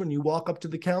 flavors when you walk up to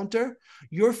the counter,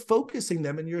 you're focusing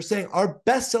them and you're saying, our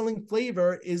best-selling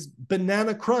flavor is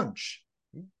Banana Crunch.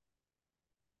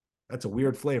 That's a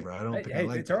weird flavor. I don't think I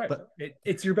like it's that. All right. But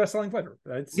it's your best-selling flavor. It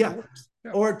works. Yeah.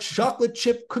 Or chocolate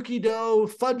chip cookie dough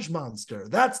fudge monster.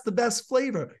 That's the best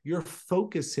flavor. You're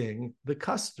focusing the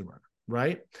customer,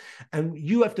 right? And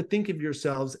you have to think of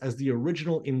yourselves as the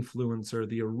original influencer,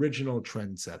 the original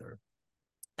trendsetter.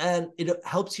 And it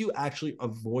helps you actually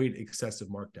avoid excessive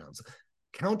markdowns.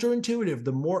 Counterintuitive,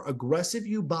 the more aggressive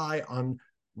you buy on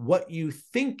what you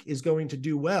think is going to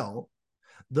do well,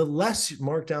 the less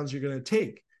markdowns you're going to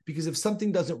take. Because if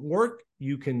something doesn't work,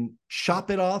 you can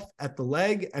chop it off at the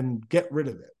leg and get rid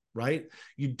of it, right?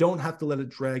 You don't have to let it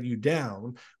drag you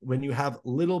down. When you have a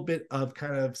little bit of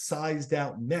kind of sized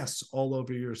out mess all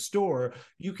over your store,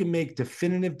 you can make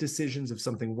definitive decisions if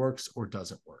something works or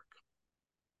doesn't work.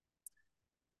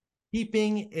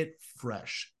 Keeping it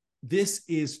fresh. This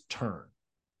is turn,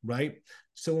 right?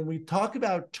 So when we talk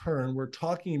about turn, we're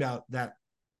talking about that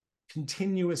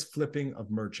continuous flipping of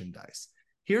merchandise.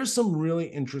 Here's some really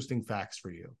interesting facts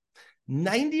for you.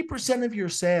 90% of your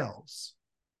sales,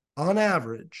 on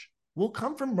average, will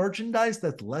come from merchandise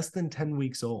that's less than 10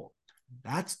 weeks old.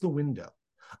 That's the window.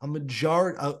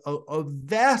 A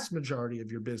vast majority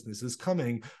of your business is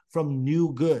coming from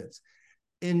new goods.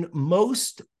 In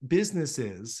most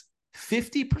businesses,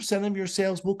 50% of your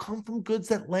sales will come from goods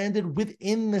that landed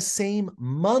within the same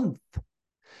month.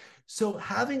 So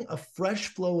having a fresh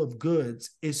flow of goods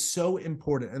is so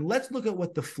important. And let's look at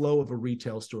what the flow of a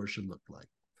retail store should look like.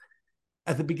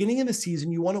 At the beginning of the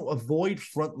season, you want to avoid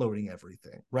front loading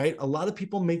everything, right? A lot of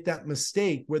people make that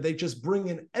mistake where they just bring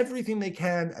in everything they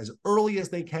can as early as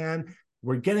they can.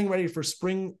 We're getting ready for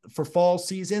fall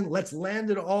season. Let's land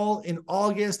it all in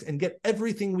August and get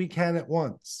everything we can at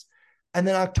once. And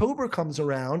then October comes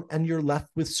around and you're left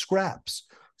with scraps.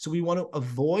 So we want to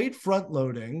avoid front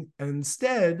loading and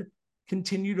instead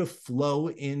continue to flow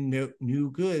in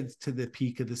new goods to the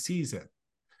peak of the season.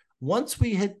 Once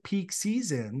we hit peak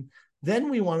season, then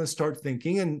we want to start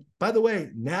thinking, and by the way,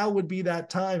 now would be that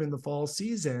time in the fall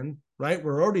season, right?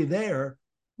 We're already there.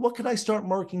 What could I start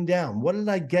marking down? What did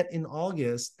I get in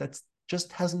August that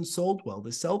just hasn't sold well?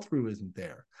 The sell-through isn't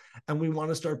there. And we want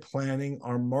to start planning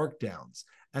our markdowns.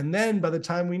 And then by the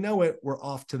time we know it, we're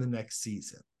off to the next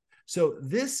season. So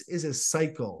this is a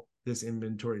cycle, this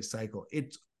inventory cycle.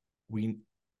 We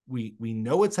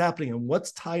know what's happening, and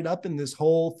what's tied up in this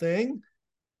whole thing?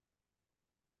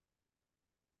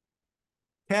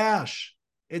 Cash.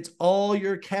 It's all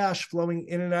your cash flowing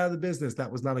in and out of the business.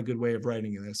 That was not a good way of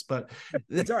writing this, but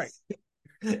it's all right.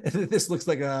 This looks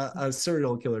like a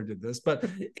serial killer did this, but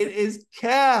it is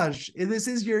cash. This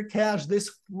is your cash.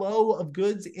 This flow of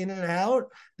goods in and out,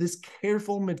 this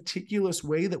careful, meticulous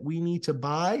way that we need to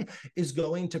buy is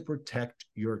going to protect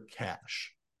your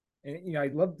cash. And I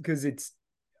love because it's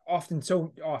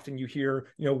so often you hear,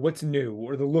 what's new,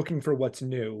 or the looking for what's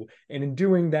new. And in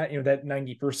doing that, that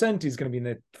 90% is going to be in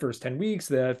the first 10 weeks,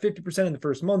 the 50% in the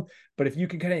first month. But if you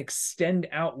can kind of extend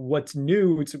out what's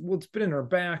new, it's been in our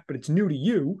back, but it's new to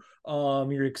you.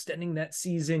 You're extending that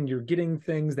season. You're getting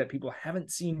things that people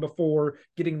haven't seen before,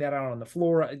 getting that out on the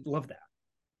floor. I love that.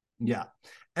 Yeah.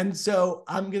 And so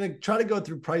I'm going to try to go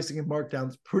through pricing and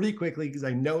markdowns pretty quickly because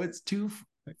I know it's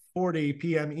 2:40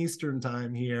 p.m. Eastern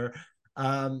time here.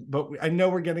 But I know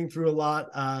we're getting through a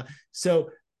lot. So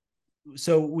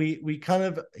we kind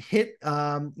of hit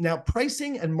now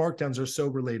pricing and markdowns are so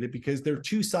related because they're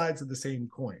two sides of the same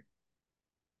coin,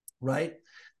 right?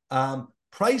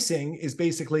 Pricing is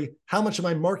basically how much am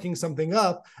I marking something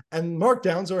up, and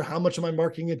markdowns are how much am I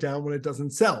marking it down when it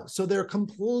doesn't sell. So they're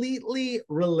completely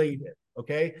related.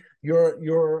 Okay,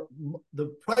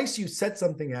 the price you set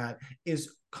something at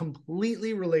is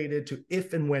completely related to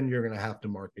if and when you're going to have to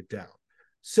mark it down.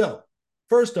 So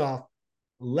first off,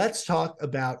 let's talk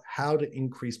about how to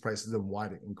increase prices and why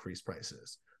to increase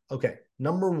prices. Okay,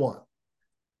 number one,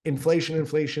 inflation.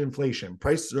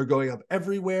 Prices are going up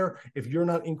everywhere. If you're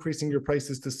not increasing your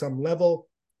prices to some level,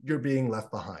 you're being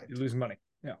left behind. You lose money.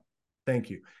 Yeah. Thank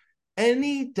you.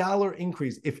 Any dollar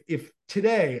increase, if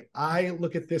today I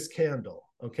look at this candle,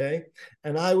 okay,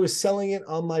 and I was selling it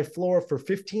on my floor for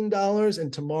 $15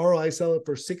 and tomorrow I sell it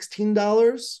for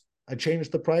 $16, I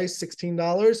changed the price,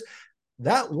 $16,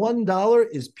 that $1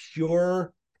 is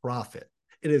pure profit.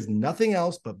 It is nothing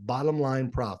else but bottom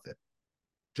line profit.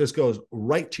 Just goes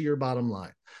right to your bottom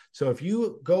line. So if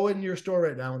you go in your store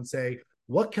right now and say,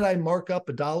 what can I mark up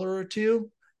 $1 or $2?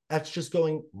 That's just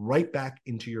going right back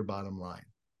into your bottom line.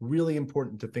 Really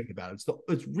important to think about.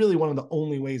 It's really one of the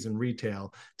only ways in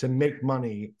retail to make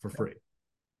money for free.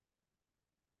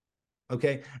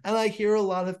 Okay. And I hear a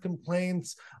lot of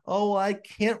complaints. Oh, I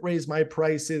can't raise my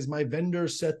prices. My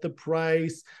vendors set the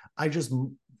price. I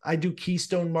do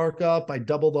keystone markup. I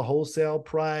double the wholesale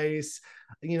price.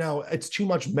 It's too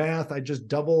much math. I just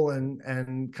double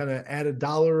and kind of add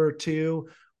 $1 or $2.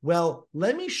 Well,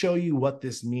 let me show you what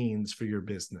this means for your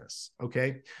business.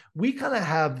 Okay. We kind of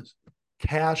have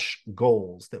cash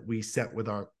goals that we set with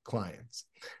our clients.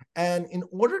 And in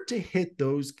order to hit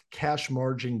those cash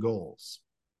margin goals,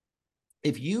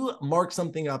 if you mark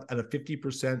something up at a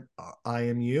 50%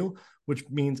 IMU, which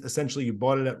means essentially you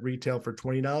bought it at retail for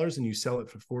 $20 and you sell it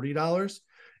for $40,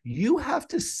 you have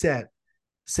to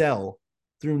sell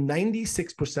through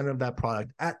 96% of that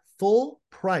product at full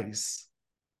price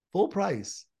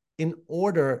in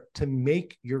order to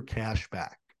make your cash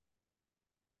back.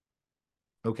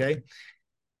 Okay.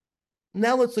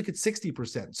 Now let's look at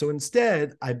 60%. So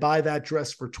instead, I buy that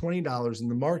dress for $20 in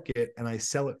the market and I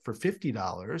sell it for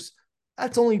 $50.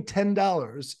 That's only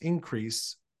 $10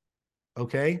 increase.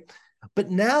 Okay. But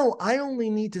now I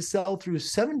only need to sell through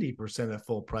 70% at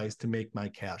full price to make my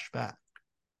cash back.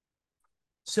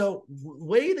 So the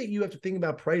way that you have to think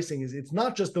about pricing is it's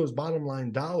not just those bottom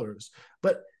line dollars,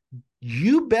 but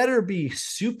you better be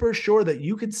super sure that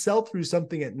you could sell through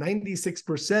something at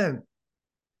 96%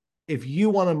 if you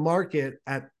want to market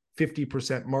at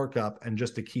 50% markup and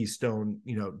just a keystone,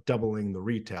 doubling the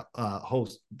retail,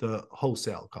 the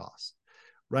wholesale cost,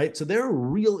 right? So there are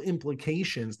real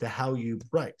implications to how you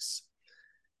price.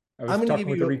 I was talking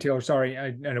with the retailer. Sorry,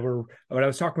 I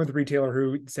was talking with the retailer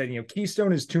who said,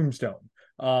 keystone is tombstone.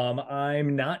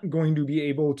 I'm not going to be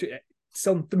able to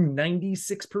sell through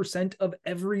 96% of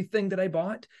everything that I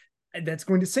bought. That's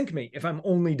going to sink me if I'm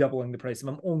only doubling the price, if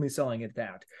I'm only selling it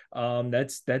that.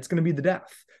 That's going to be the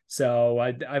death. So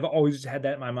I've always had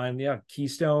that in my mind. Yeah,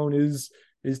 keystone is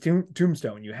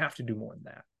tombstone. You have to do more than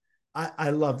that. I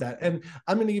love that. And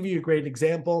I'm going to give you a great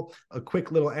example, a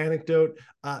quick little anecdote.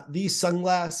 These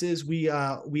sunglasses, we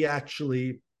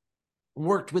actually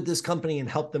worked with this company and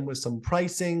helped them with some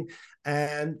pricing.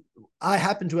 And I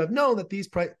happen to have known that these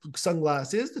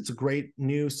sunglasses, it's a great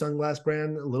new sunglass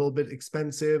brand, a little bit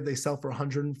expensive. They sell for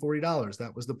 $140.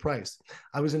 That was the price.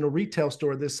 I was in a retail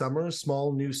store this summer, a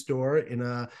small new store in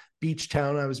a beach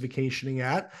town I was vacationing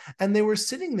at, and they were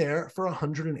sitting there for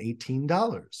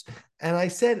 $118. And I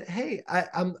said, hey,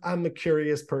 I'm a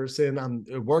curious person. I'm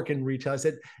working retail. I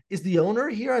said, is the owner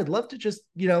here? I'd love to just,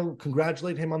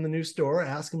 congratulate him on the new store,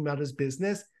 ask him about his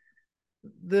business.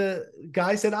 The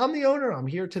guy said, I'm the owner. I'm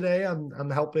here today.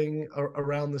 I'm helping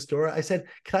around the store. I said,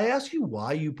 can I ask you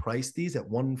why you priced these at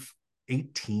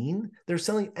 $118? They're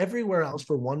selling everywhere else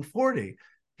for $140.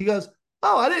 He goes,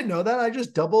 oh, I didn't know that. I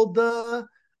just doubled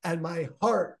and my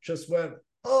heart just went,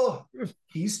 oh,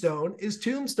 keystone is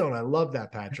tombstone. I love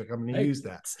that, Patrick. I'm going to use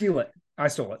that. Steal it. I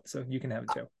stole it, so you can have it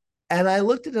too. And I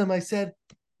looked at him. I said,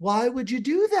 why would you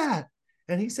do that?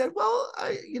 And he said, well,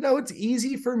 it's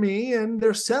easy for me and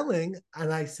they're selling.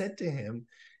 And I said to him,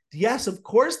 yes, of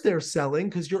course they're selling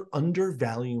because you're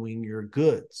undervaluing your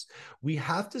goods. We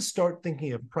have to start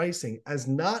thinking of pricing as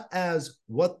not as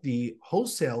what the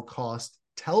wholesale cost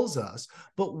tells us,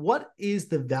 but what is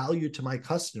the value to my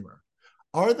customer?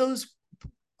 Are those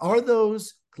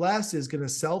glasses going to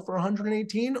sell for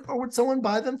 118, or would someone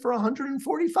buy them for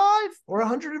 145 or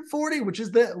 140, which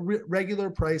is the regular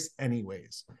price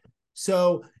anyways?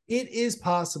 So it is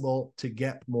possible to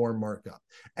get more markup.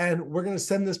 And we're going to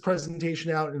send this presentation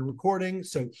out in recording.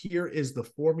 So here is the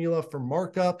formula for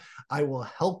markup. I will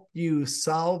help you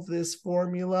solve this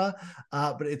formula,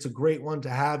 but it's a great one to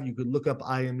have. You could look up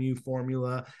IMU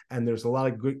formula, and there's a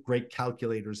lot of great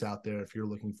calculators out there if you're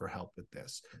looking for help with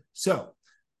this. So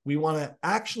we want to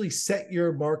actually set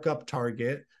your markup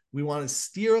target. We want to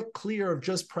steer clear of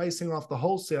just pricing off the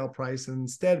wholesale price and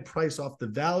instead price off the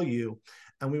value.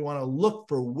 And we want to look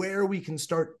for where we can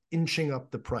start inching up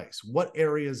the price, what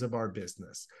areas of our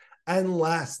business. And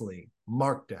lastly,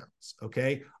 markdowns,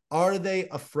 okay? Are they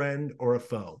a friend or a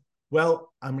foe?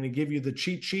 Well, I'm going to give you the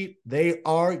cheat sheet. They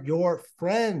are your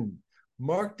friend.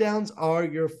 Markdowns are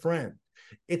your friend.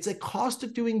 It's a cost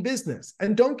of doing business.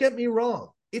 And don't get me wrong,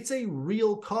 it's a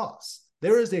real cost.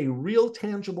 There is a real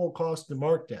tangible cost to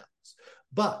markdowns.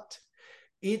 But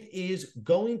it is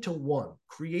going to, one,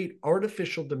 create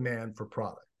artificial demand for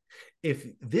product. If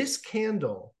this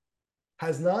candle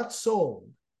has not sold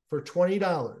for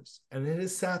 $20 and it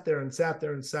has sat there and sat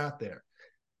there and sat there,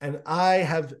 and I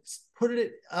have put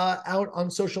it out on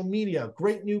social media,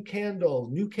 great new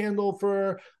candle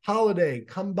for holiday,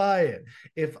 come buy it.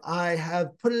 If I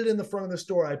have put it in the front of the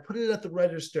store, I put it at the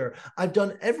register, I've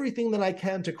done everything that I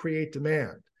can to create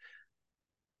demand.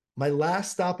 My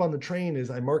last stop on the train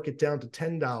is I mark it down to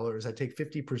 $10. I take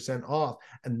 50% off,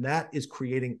 and that is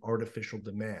creating artificial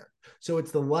demand. So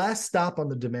it's the last stop on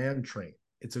the demand train.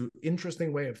 It's an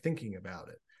interesting way of thinking about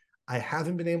it. I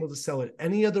haven't been able to sell it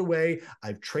any other way.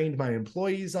 I've trained my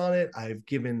employees on it. I've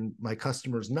given my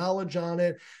customers knowledge on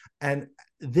it. And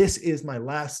this is my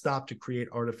last stop to create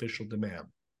artificial demand.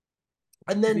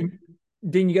 And then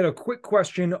Dane, you got a quick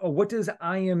question. What does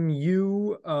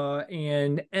IMU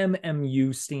and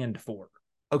MMU stand for?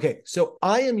 Okay, so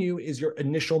IMU is your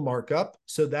initial markup.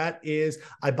 So that is,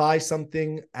 I buy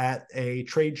something at a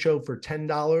trade show for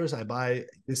 $10. I buy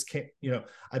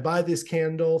this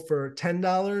candle for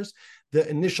 $10. The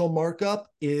initial markup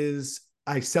is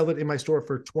I sell it in my store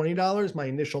for $20. My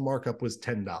initial markup was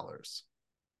 $10.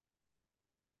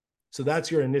 So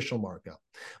that's your initial markup.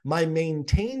 My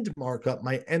maintained markup,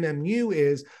 my MMU,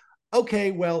 is,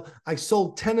 okay, well, I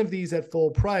sold 10 of these at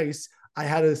full price. I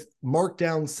had to mark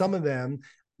down some of them.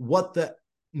 What the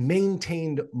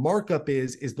maintained markup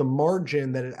is the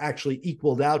margin that it actually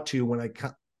equaled out to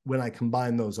when I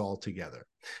combine those all together.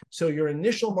 So your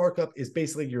initial markup is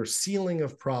basically your ceiling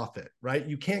of profit, right?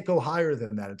 You can't go higher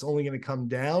than that. It's only going to come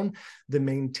down. The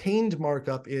maintained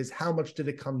markup is how much did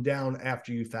it come down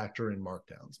after you factor in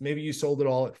markdowns. Maybe you sold it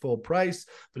all at full price,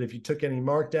 but if you took any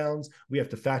markdowns, we have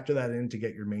to factor that in to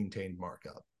get your maintained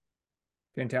markup.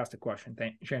 Fantastic question.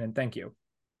 Shannon, thank you.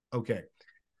 Okay.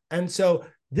 And so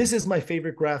this is my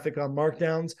favorite graphic on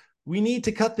markdowns. We need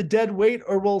to cut the dead weight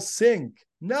or we'll sink.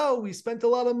 No, we spent a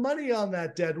lot of money on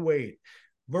that dead weight.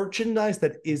 Merchandise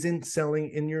that isn't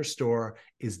selling in your store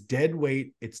is dead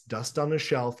weight. It's dust on a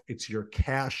shelf. It's your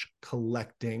cash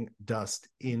collecting dust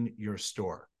in your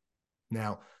store.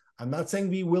 Now, I'm not saying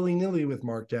be willy-nilly with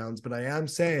markdowns, but I am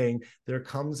saying there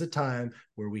comes a time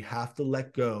where we have to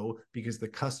let go because the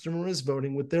customer is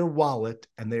voting with their wallet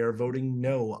and they are voting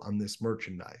no on this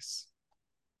merchandise.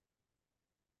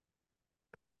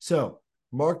 So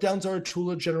markdowns are a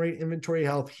tool to generate inventory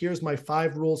health. Here's my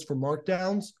 5 rules for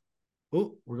markdowns.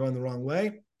 Oh, we're going the wrong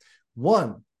way.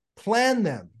 1, plan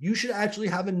them. You should actually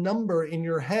have a number in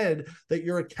your head that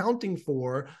you're accounting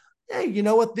for. Hey, you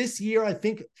know what? This year, I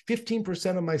think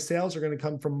 15% of my sales are going to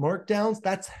come from markdowns.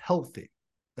 That's healthy.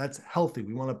 That's healthy.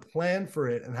 We want to plan for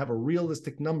it and have a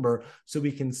realistic number so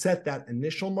we can set that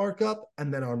initial markup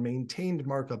and then our maintained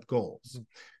markup goals.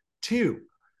 2,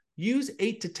 use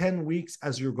 8 to 10 weeks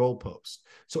as your goalpost.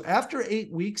 So after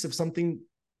 8 weeks of something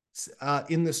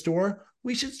in the store,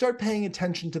 we should start paying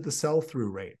attention to the sell-through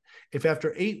rate. If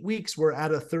after 8 weeks we're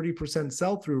at a 30%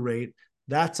 sell-through rate,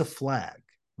 that's a flag,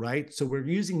 right? So we're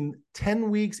using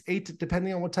 10 weeks,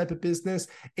 depending on what type of business,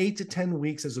 8 to 10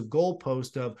 weeks as a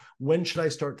goalpost of when should I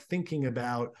start thinking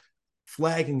about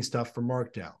flagging stuff for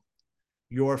markdown.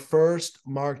 Your first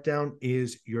markdown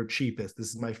is your cheapest. This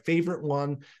is my favorite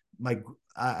one.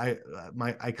 I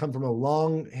come from a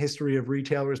long history of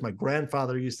retailers. My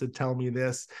grandfather used to tell me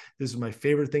this. This is my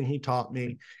favorite thing he taught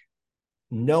me.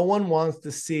 No one wants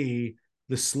to see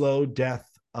the slow death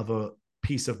of a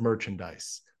piece of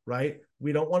merchandise, right?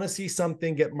 We don't want to see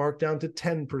something get marked down to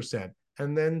 10%,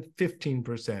 and then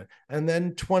 15%, and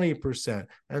then 20%,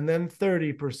 and then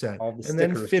 30%, and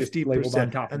then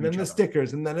 50%, and then the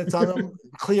stickers, and then it's on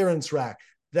a clearance rack.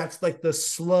 That's like the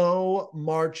slow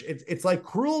march. It's like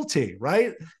cruelty,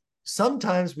 right?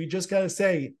 Sometimes we just got to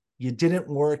say, you didn't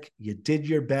work, you did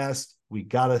your best, we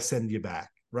got to send you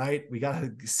back, right? We got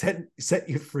to set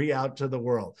you free out to the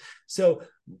world. So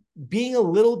being a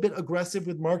little bit aggressive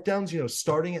with markdowns,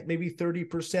 starting at maybe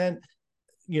 30%,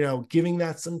 giving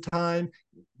that some time,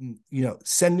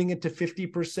 sending it to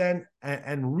 50%,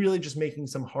 and really just making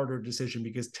some harder decision,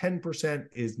 because 10%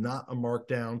 is not a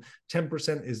markdown.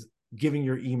 10% is giving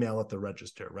your email at the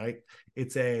register, right?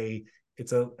 It's a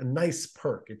nice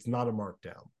perk. It's not a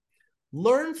markdown.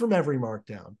 Learn from every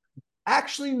markdown.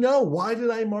 Actually know, why did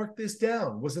I mark this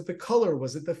down? Was it the color?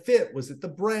 Was it the fit? Was it the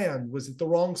brand? Was it the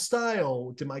wrong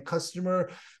style? Did my customer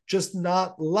just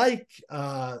not like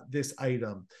this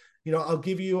item? I'll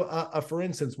give you for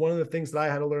instance, one of the things that I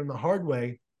had to learn the hard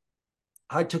way.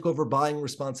 I took over buying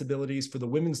responsibilities for the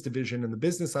women's division in the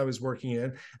business I was working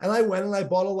in. And I went and I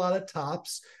bought a lot of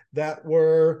tops that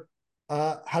were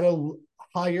had a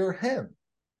higher hem.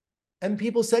 And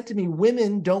people said to me,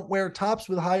 women don't wear tops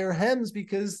with higher hems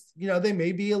because, they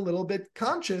may be a little bit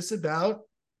conscious about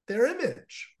their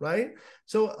image, right?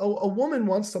 So a woman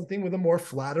wants something with a more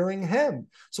flattering hem.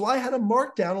 So I had to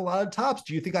mark down a lot of tops.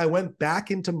 Do you think I went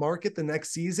back into market the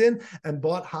next season and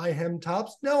bought high hem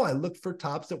tops? No, I looked for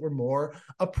tops that were more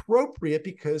appropriate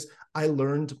because I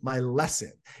learned my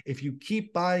lesson. If you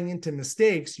keep buying into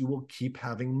mistakes, you will keep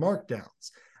having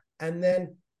markdowns. And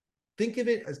then think of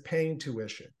it as paying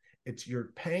tuition. It's you're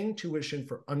paying tuition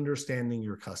for understanding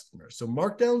your customers. So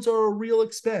markdowns are a real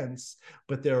expense,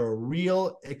 but they're a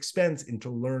real expense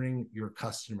into learning your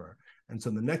customer. And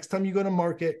so the next time you go to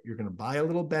market, you're going to buy a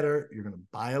little better, you're going to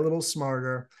buy a little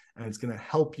smarter, and it's going to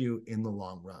help you in the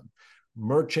long run.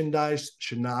 Merchandise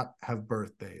should not have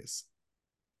birthdays.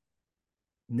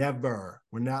 Never.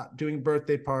 We're not doing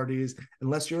birthday parties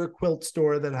unless you're a quilt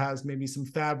store that has maybe some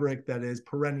fabric that is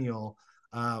perennial.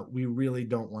 We really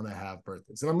don't want to have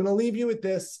birthdays. And I'm going to leave you with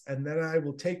this, and then I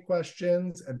will take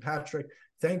questions. And Patrick,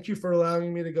 thank you for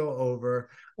allowing me to go over.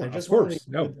 Well, I just want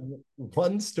to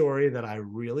one story that I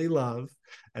really love,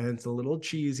 and it's a little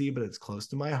cheesy, but it's close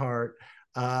to my heart.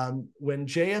 When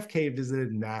JFK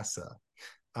visited NASA,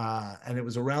 and it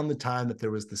was around the time that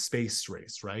there was the space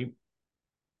race, right?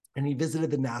 And he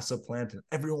visited the NASA plant, and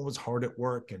everyone was hard at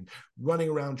work and running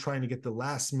around trying to get the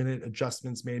last minute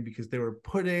adjustments made, because they were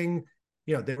putting,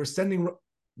 they were sending,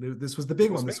 this was the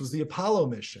big one. This was the Apollo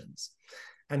missions.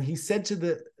 And he said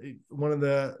to one of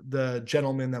the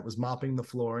gentlemen that was mopping the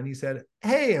floor, and he said,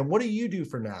 "Hey, and what do you do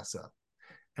for NASA?"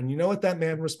 And you know what that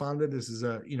man responded? This is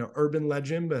a, urban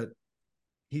legend, but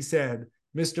he said,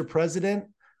 "Mr. President,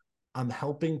 I'm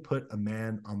helping put a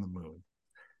man on the moon."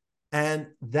 And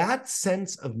that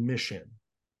sense of mission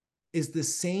is the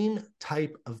same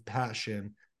type of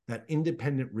passion that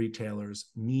independent retailers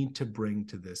need to bring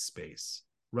to this space,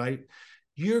 right?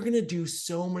 You're going to do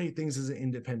so many things as an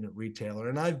independent retailer.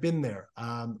 And I've been there.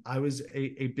 I was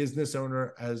a business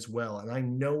owner as well, and I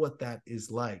know what that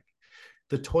is like.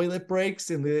 The toilet breaks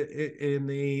in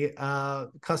the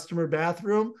customer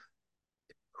bathroom.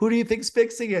 Who do you think's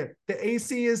fixing it? The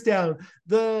AC is down.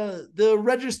 The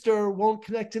register won't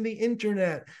connect to the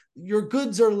internet. Your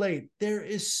goods are late. There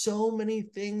is so many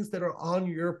things that are on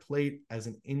your plate as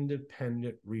an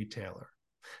independent retailer.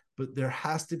 But there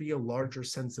has to be a larger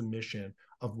sense of mission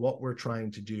of what we're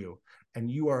trying to do.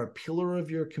 And you are a pillar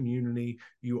of your community.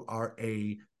 You are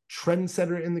a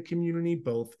trendsetter in the community,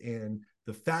 both in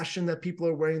the fashion that people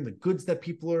are wearing, the goods that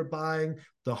people are buying,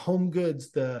 the home goods,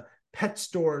 the pet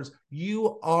stores.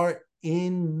 You are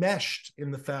enmeshed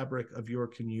in the fabric of your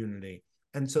community.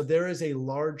 And so there is a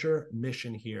larger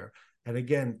mission here. And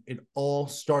again, it all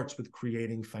starts with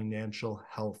creating financial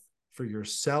health for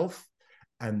yourself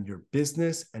and your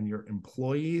business and your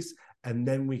employees. And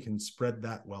then we can spread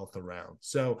that wealth around.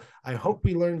 So I hope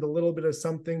we learned a little bit of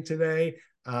something today.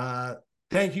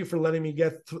 Thank you for letting me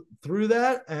get through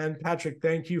that. And Patrick,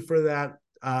 thank you for that.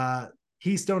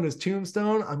 Keystone is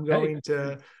tombstone. I'm going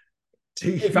to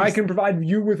if I can provide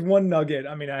you with one nugget,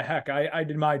 I mean, heck, I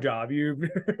did my job.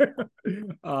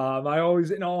 I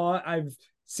always, I've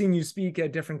seen you speak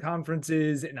at different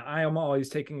conferences, and I am always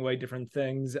taking away different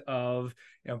things of,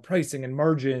 pricing and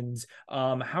margins,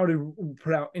 how to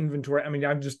put out inventory. I mean,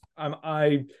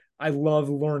 I love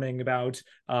learning about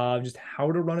just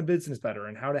how to run a business better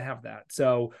and how to have that.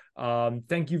 So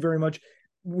thank you very much.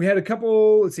 We had a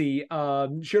couple, let's see,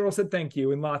 Cheryl said thank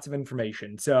you and lots of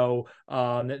information. So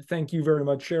thank you very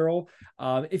much, Cheryl.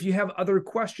 If you have other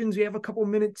questions, we have a couple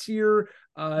minutes here.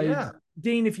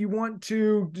 Dane, if you want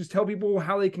to just tell people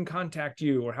how they can contact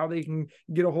you or how they can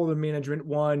get a hold of Management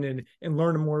One and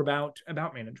learn more about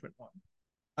Management One.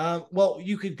 Well,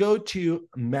 you could go to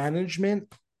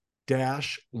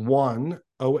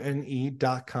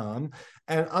management-one.com,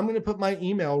 and I'm going to put my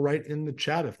email right in the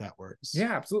chat if that works.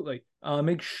 Yeah, absolutely.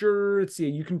 Make sure, let's see,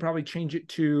 you can probably change it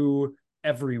to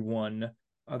everyone.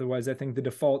 Otherwise, I think the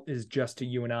default is just to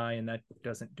you and I, and that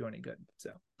doesn't do any good.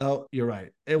 So. Oh, you're right.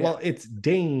 Well, it's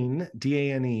Dane,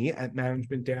 D-A-N-E, at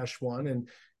management-one. And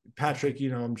Patrick,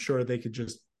 I'm sure they could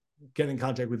just get in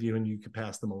contact with you and you could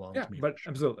pass them along to me. But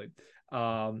absolutely.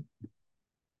 All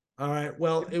right.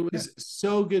 Well, it was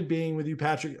so good being with you,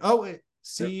 Patrick. Oh,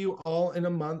 see you all in a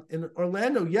month in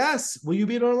Orlando. Yes. Will you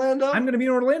be in Orlando? I'm going to be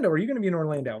in Orlando. Are you going to be in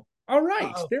Orlando? All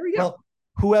right. There we go. Well,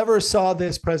 whoever saw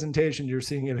this presentation, you're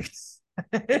seeing it.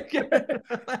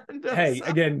 Hey,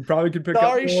 again, probably could pick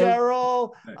Sorry, up more.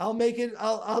 Cheryl.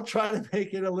 I'll try to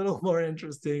make it a little more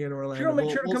interesting in Orlando. Sure, make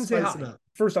sure to come say hi.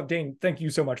 First off, Dane, thank you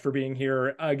so much for being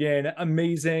here. Again,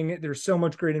 amazing. There's so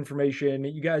much great information.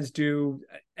 You guys do.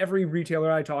 Every retailer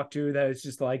I talk to that is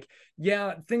just like,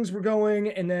 yeah, things were going.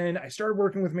 And then I started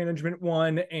working with Management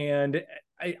One, and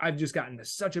I've just gotten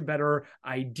such a better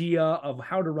idea of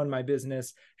how to run my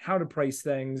business, how to price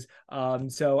things.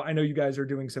 So I know you guys are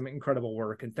doing some incredible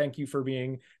work, and thank you for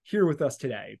being here with us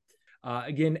today.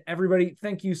 Again, everybody,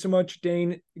 thank you so much.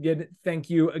 Dane, again, thank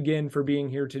you again for being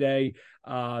here today.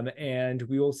 And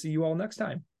we will see you all next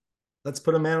time. Let's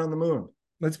put a man on the moon.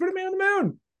 Let's put a man on the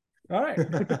moon. All right.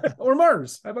 Or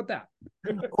Mars. How about that?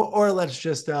 or let's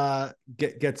just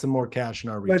get some more cash in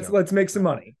our retail. Let's make some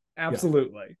money.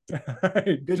 Absolutely. Yeah.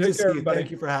 Good to see you.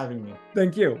 Thank you for having me.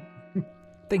 Thank you.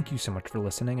 Thank you so much for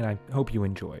listening, and I hope you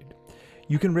enjoyed.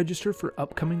 You can register for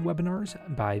upcoming webinars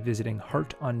by visiting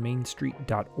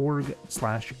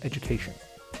heartonmainstreet.org/education.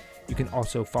 You can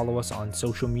also follow us on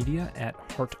social media at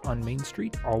Heart on Main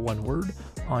Street, all one word,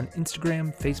 on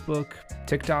Instagram, Facebook,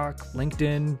 TikTok,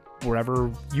 LinkedIn, wherever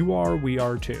you are, we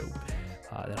are too.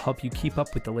 That'll help you keep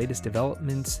up with the latest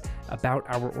developments about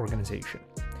our organization.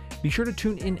 Be sure to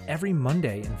tune in every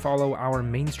Monday and follow our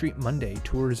Main Street Monday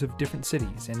tours of different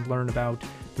cities and learn about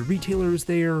the retailers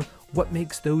there, what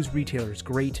makes those retailers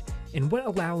great, and what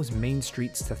allows main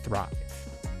streets to thrive.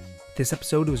 This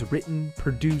episode was written,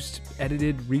 produced,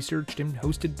 edited, researched, and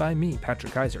hosted by me,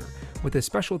 Patrick Kaiser, with a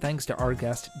special thanks to our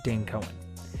guest, Dane Cohen.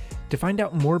 To find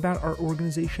out more about our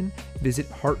organization, visit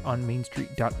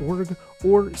heartonmainstreet.org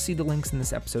or see the links in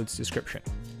this episode's description.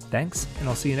 Thanks, and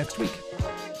I'll see you next week.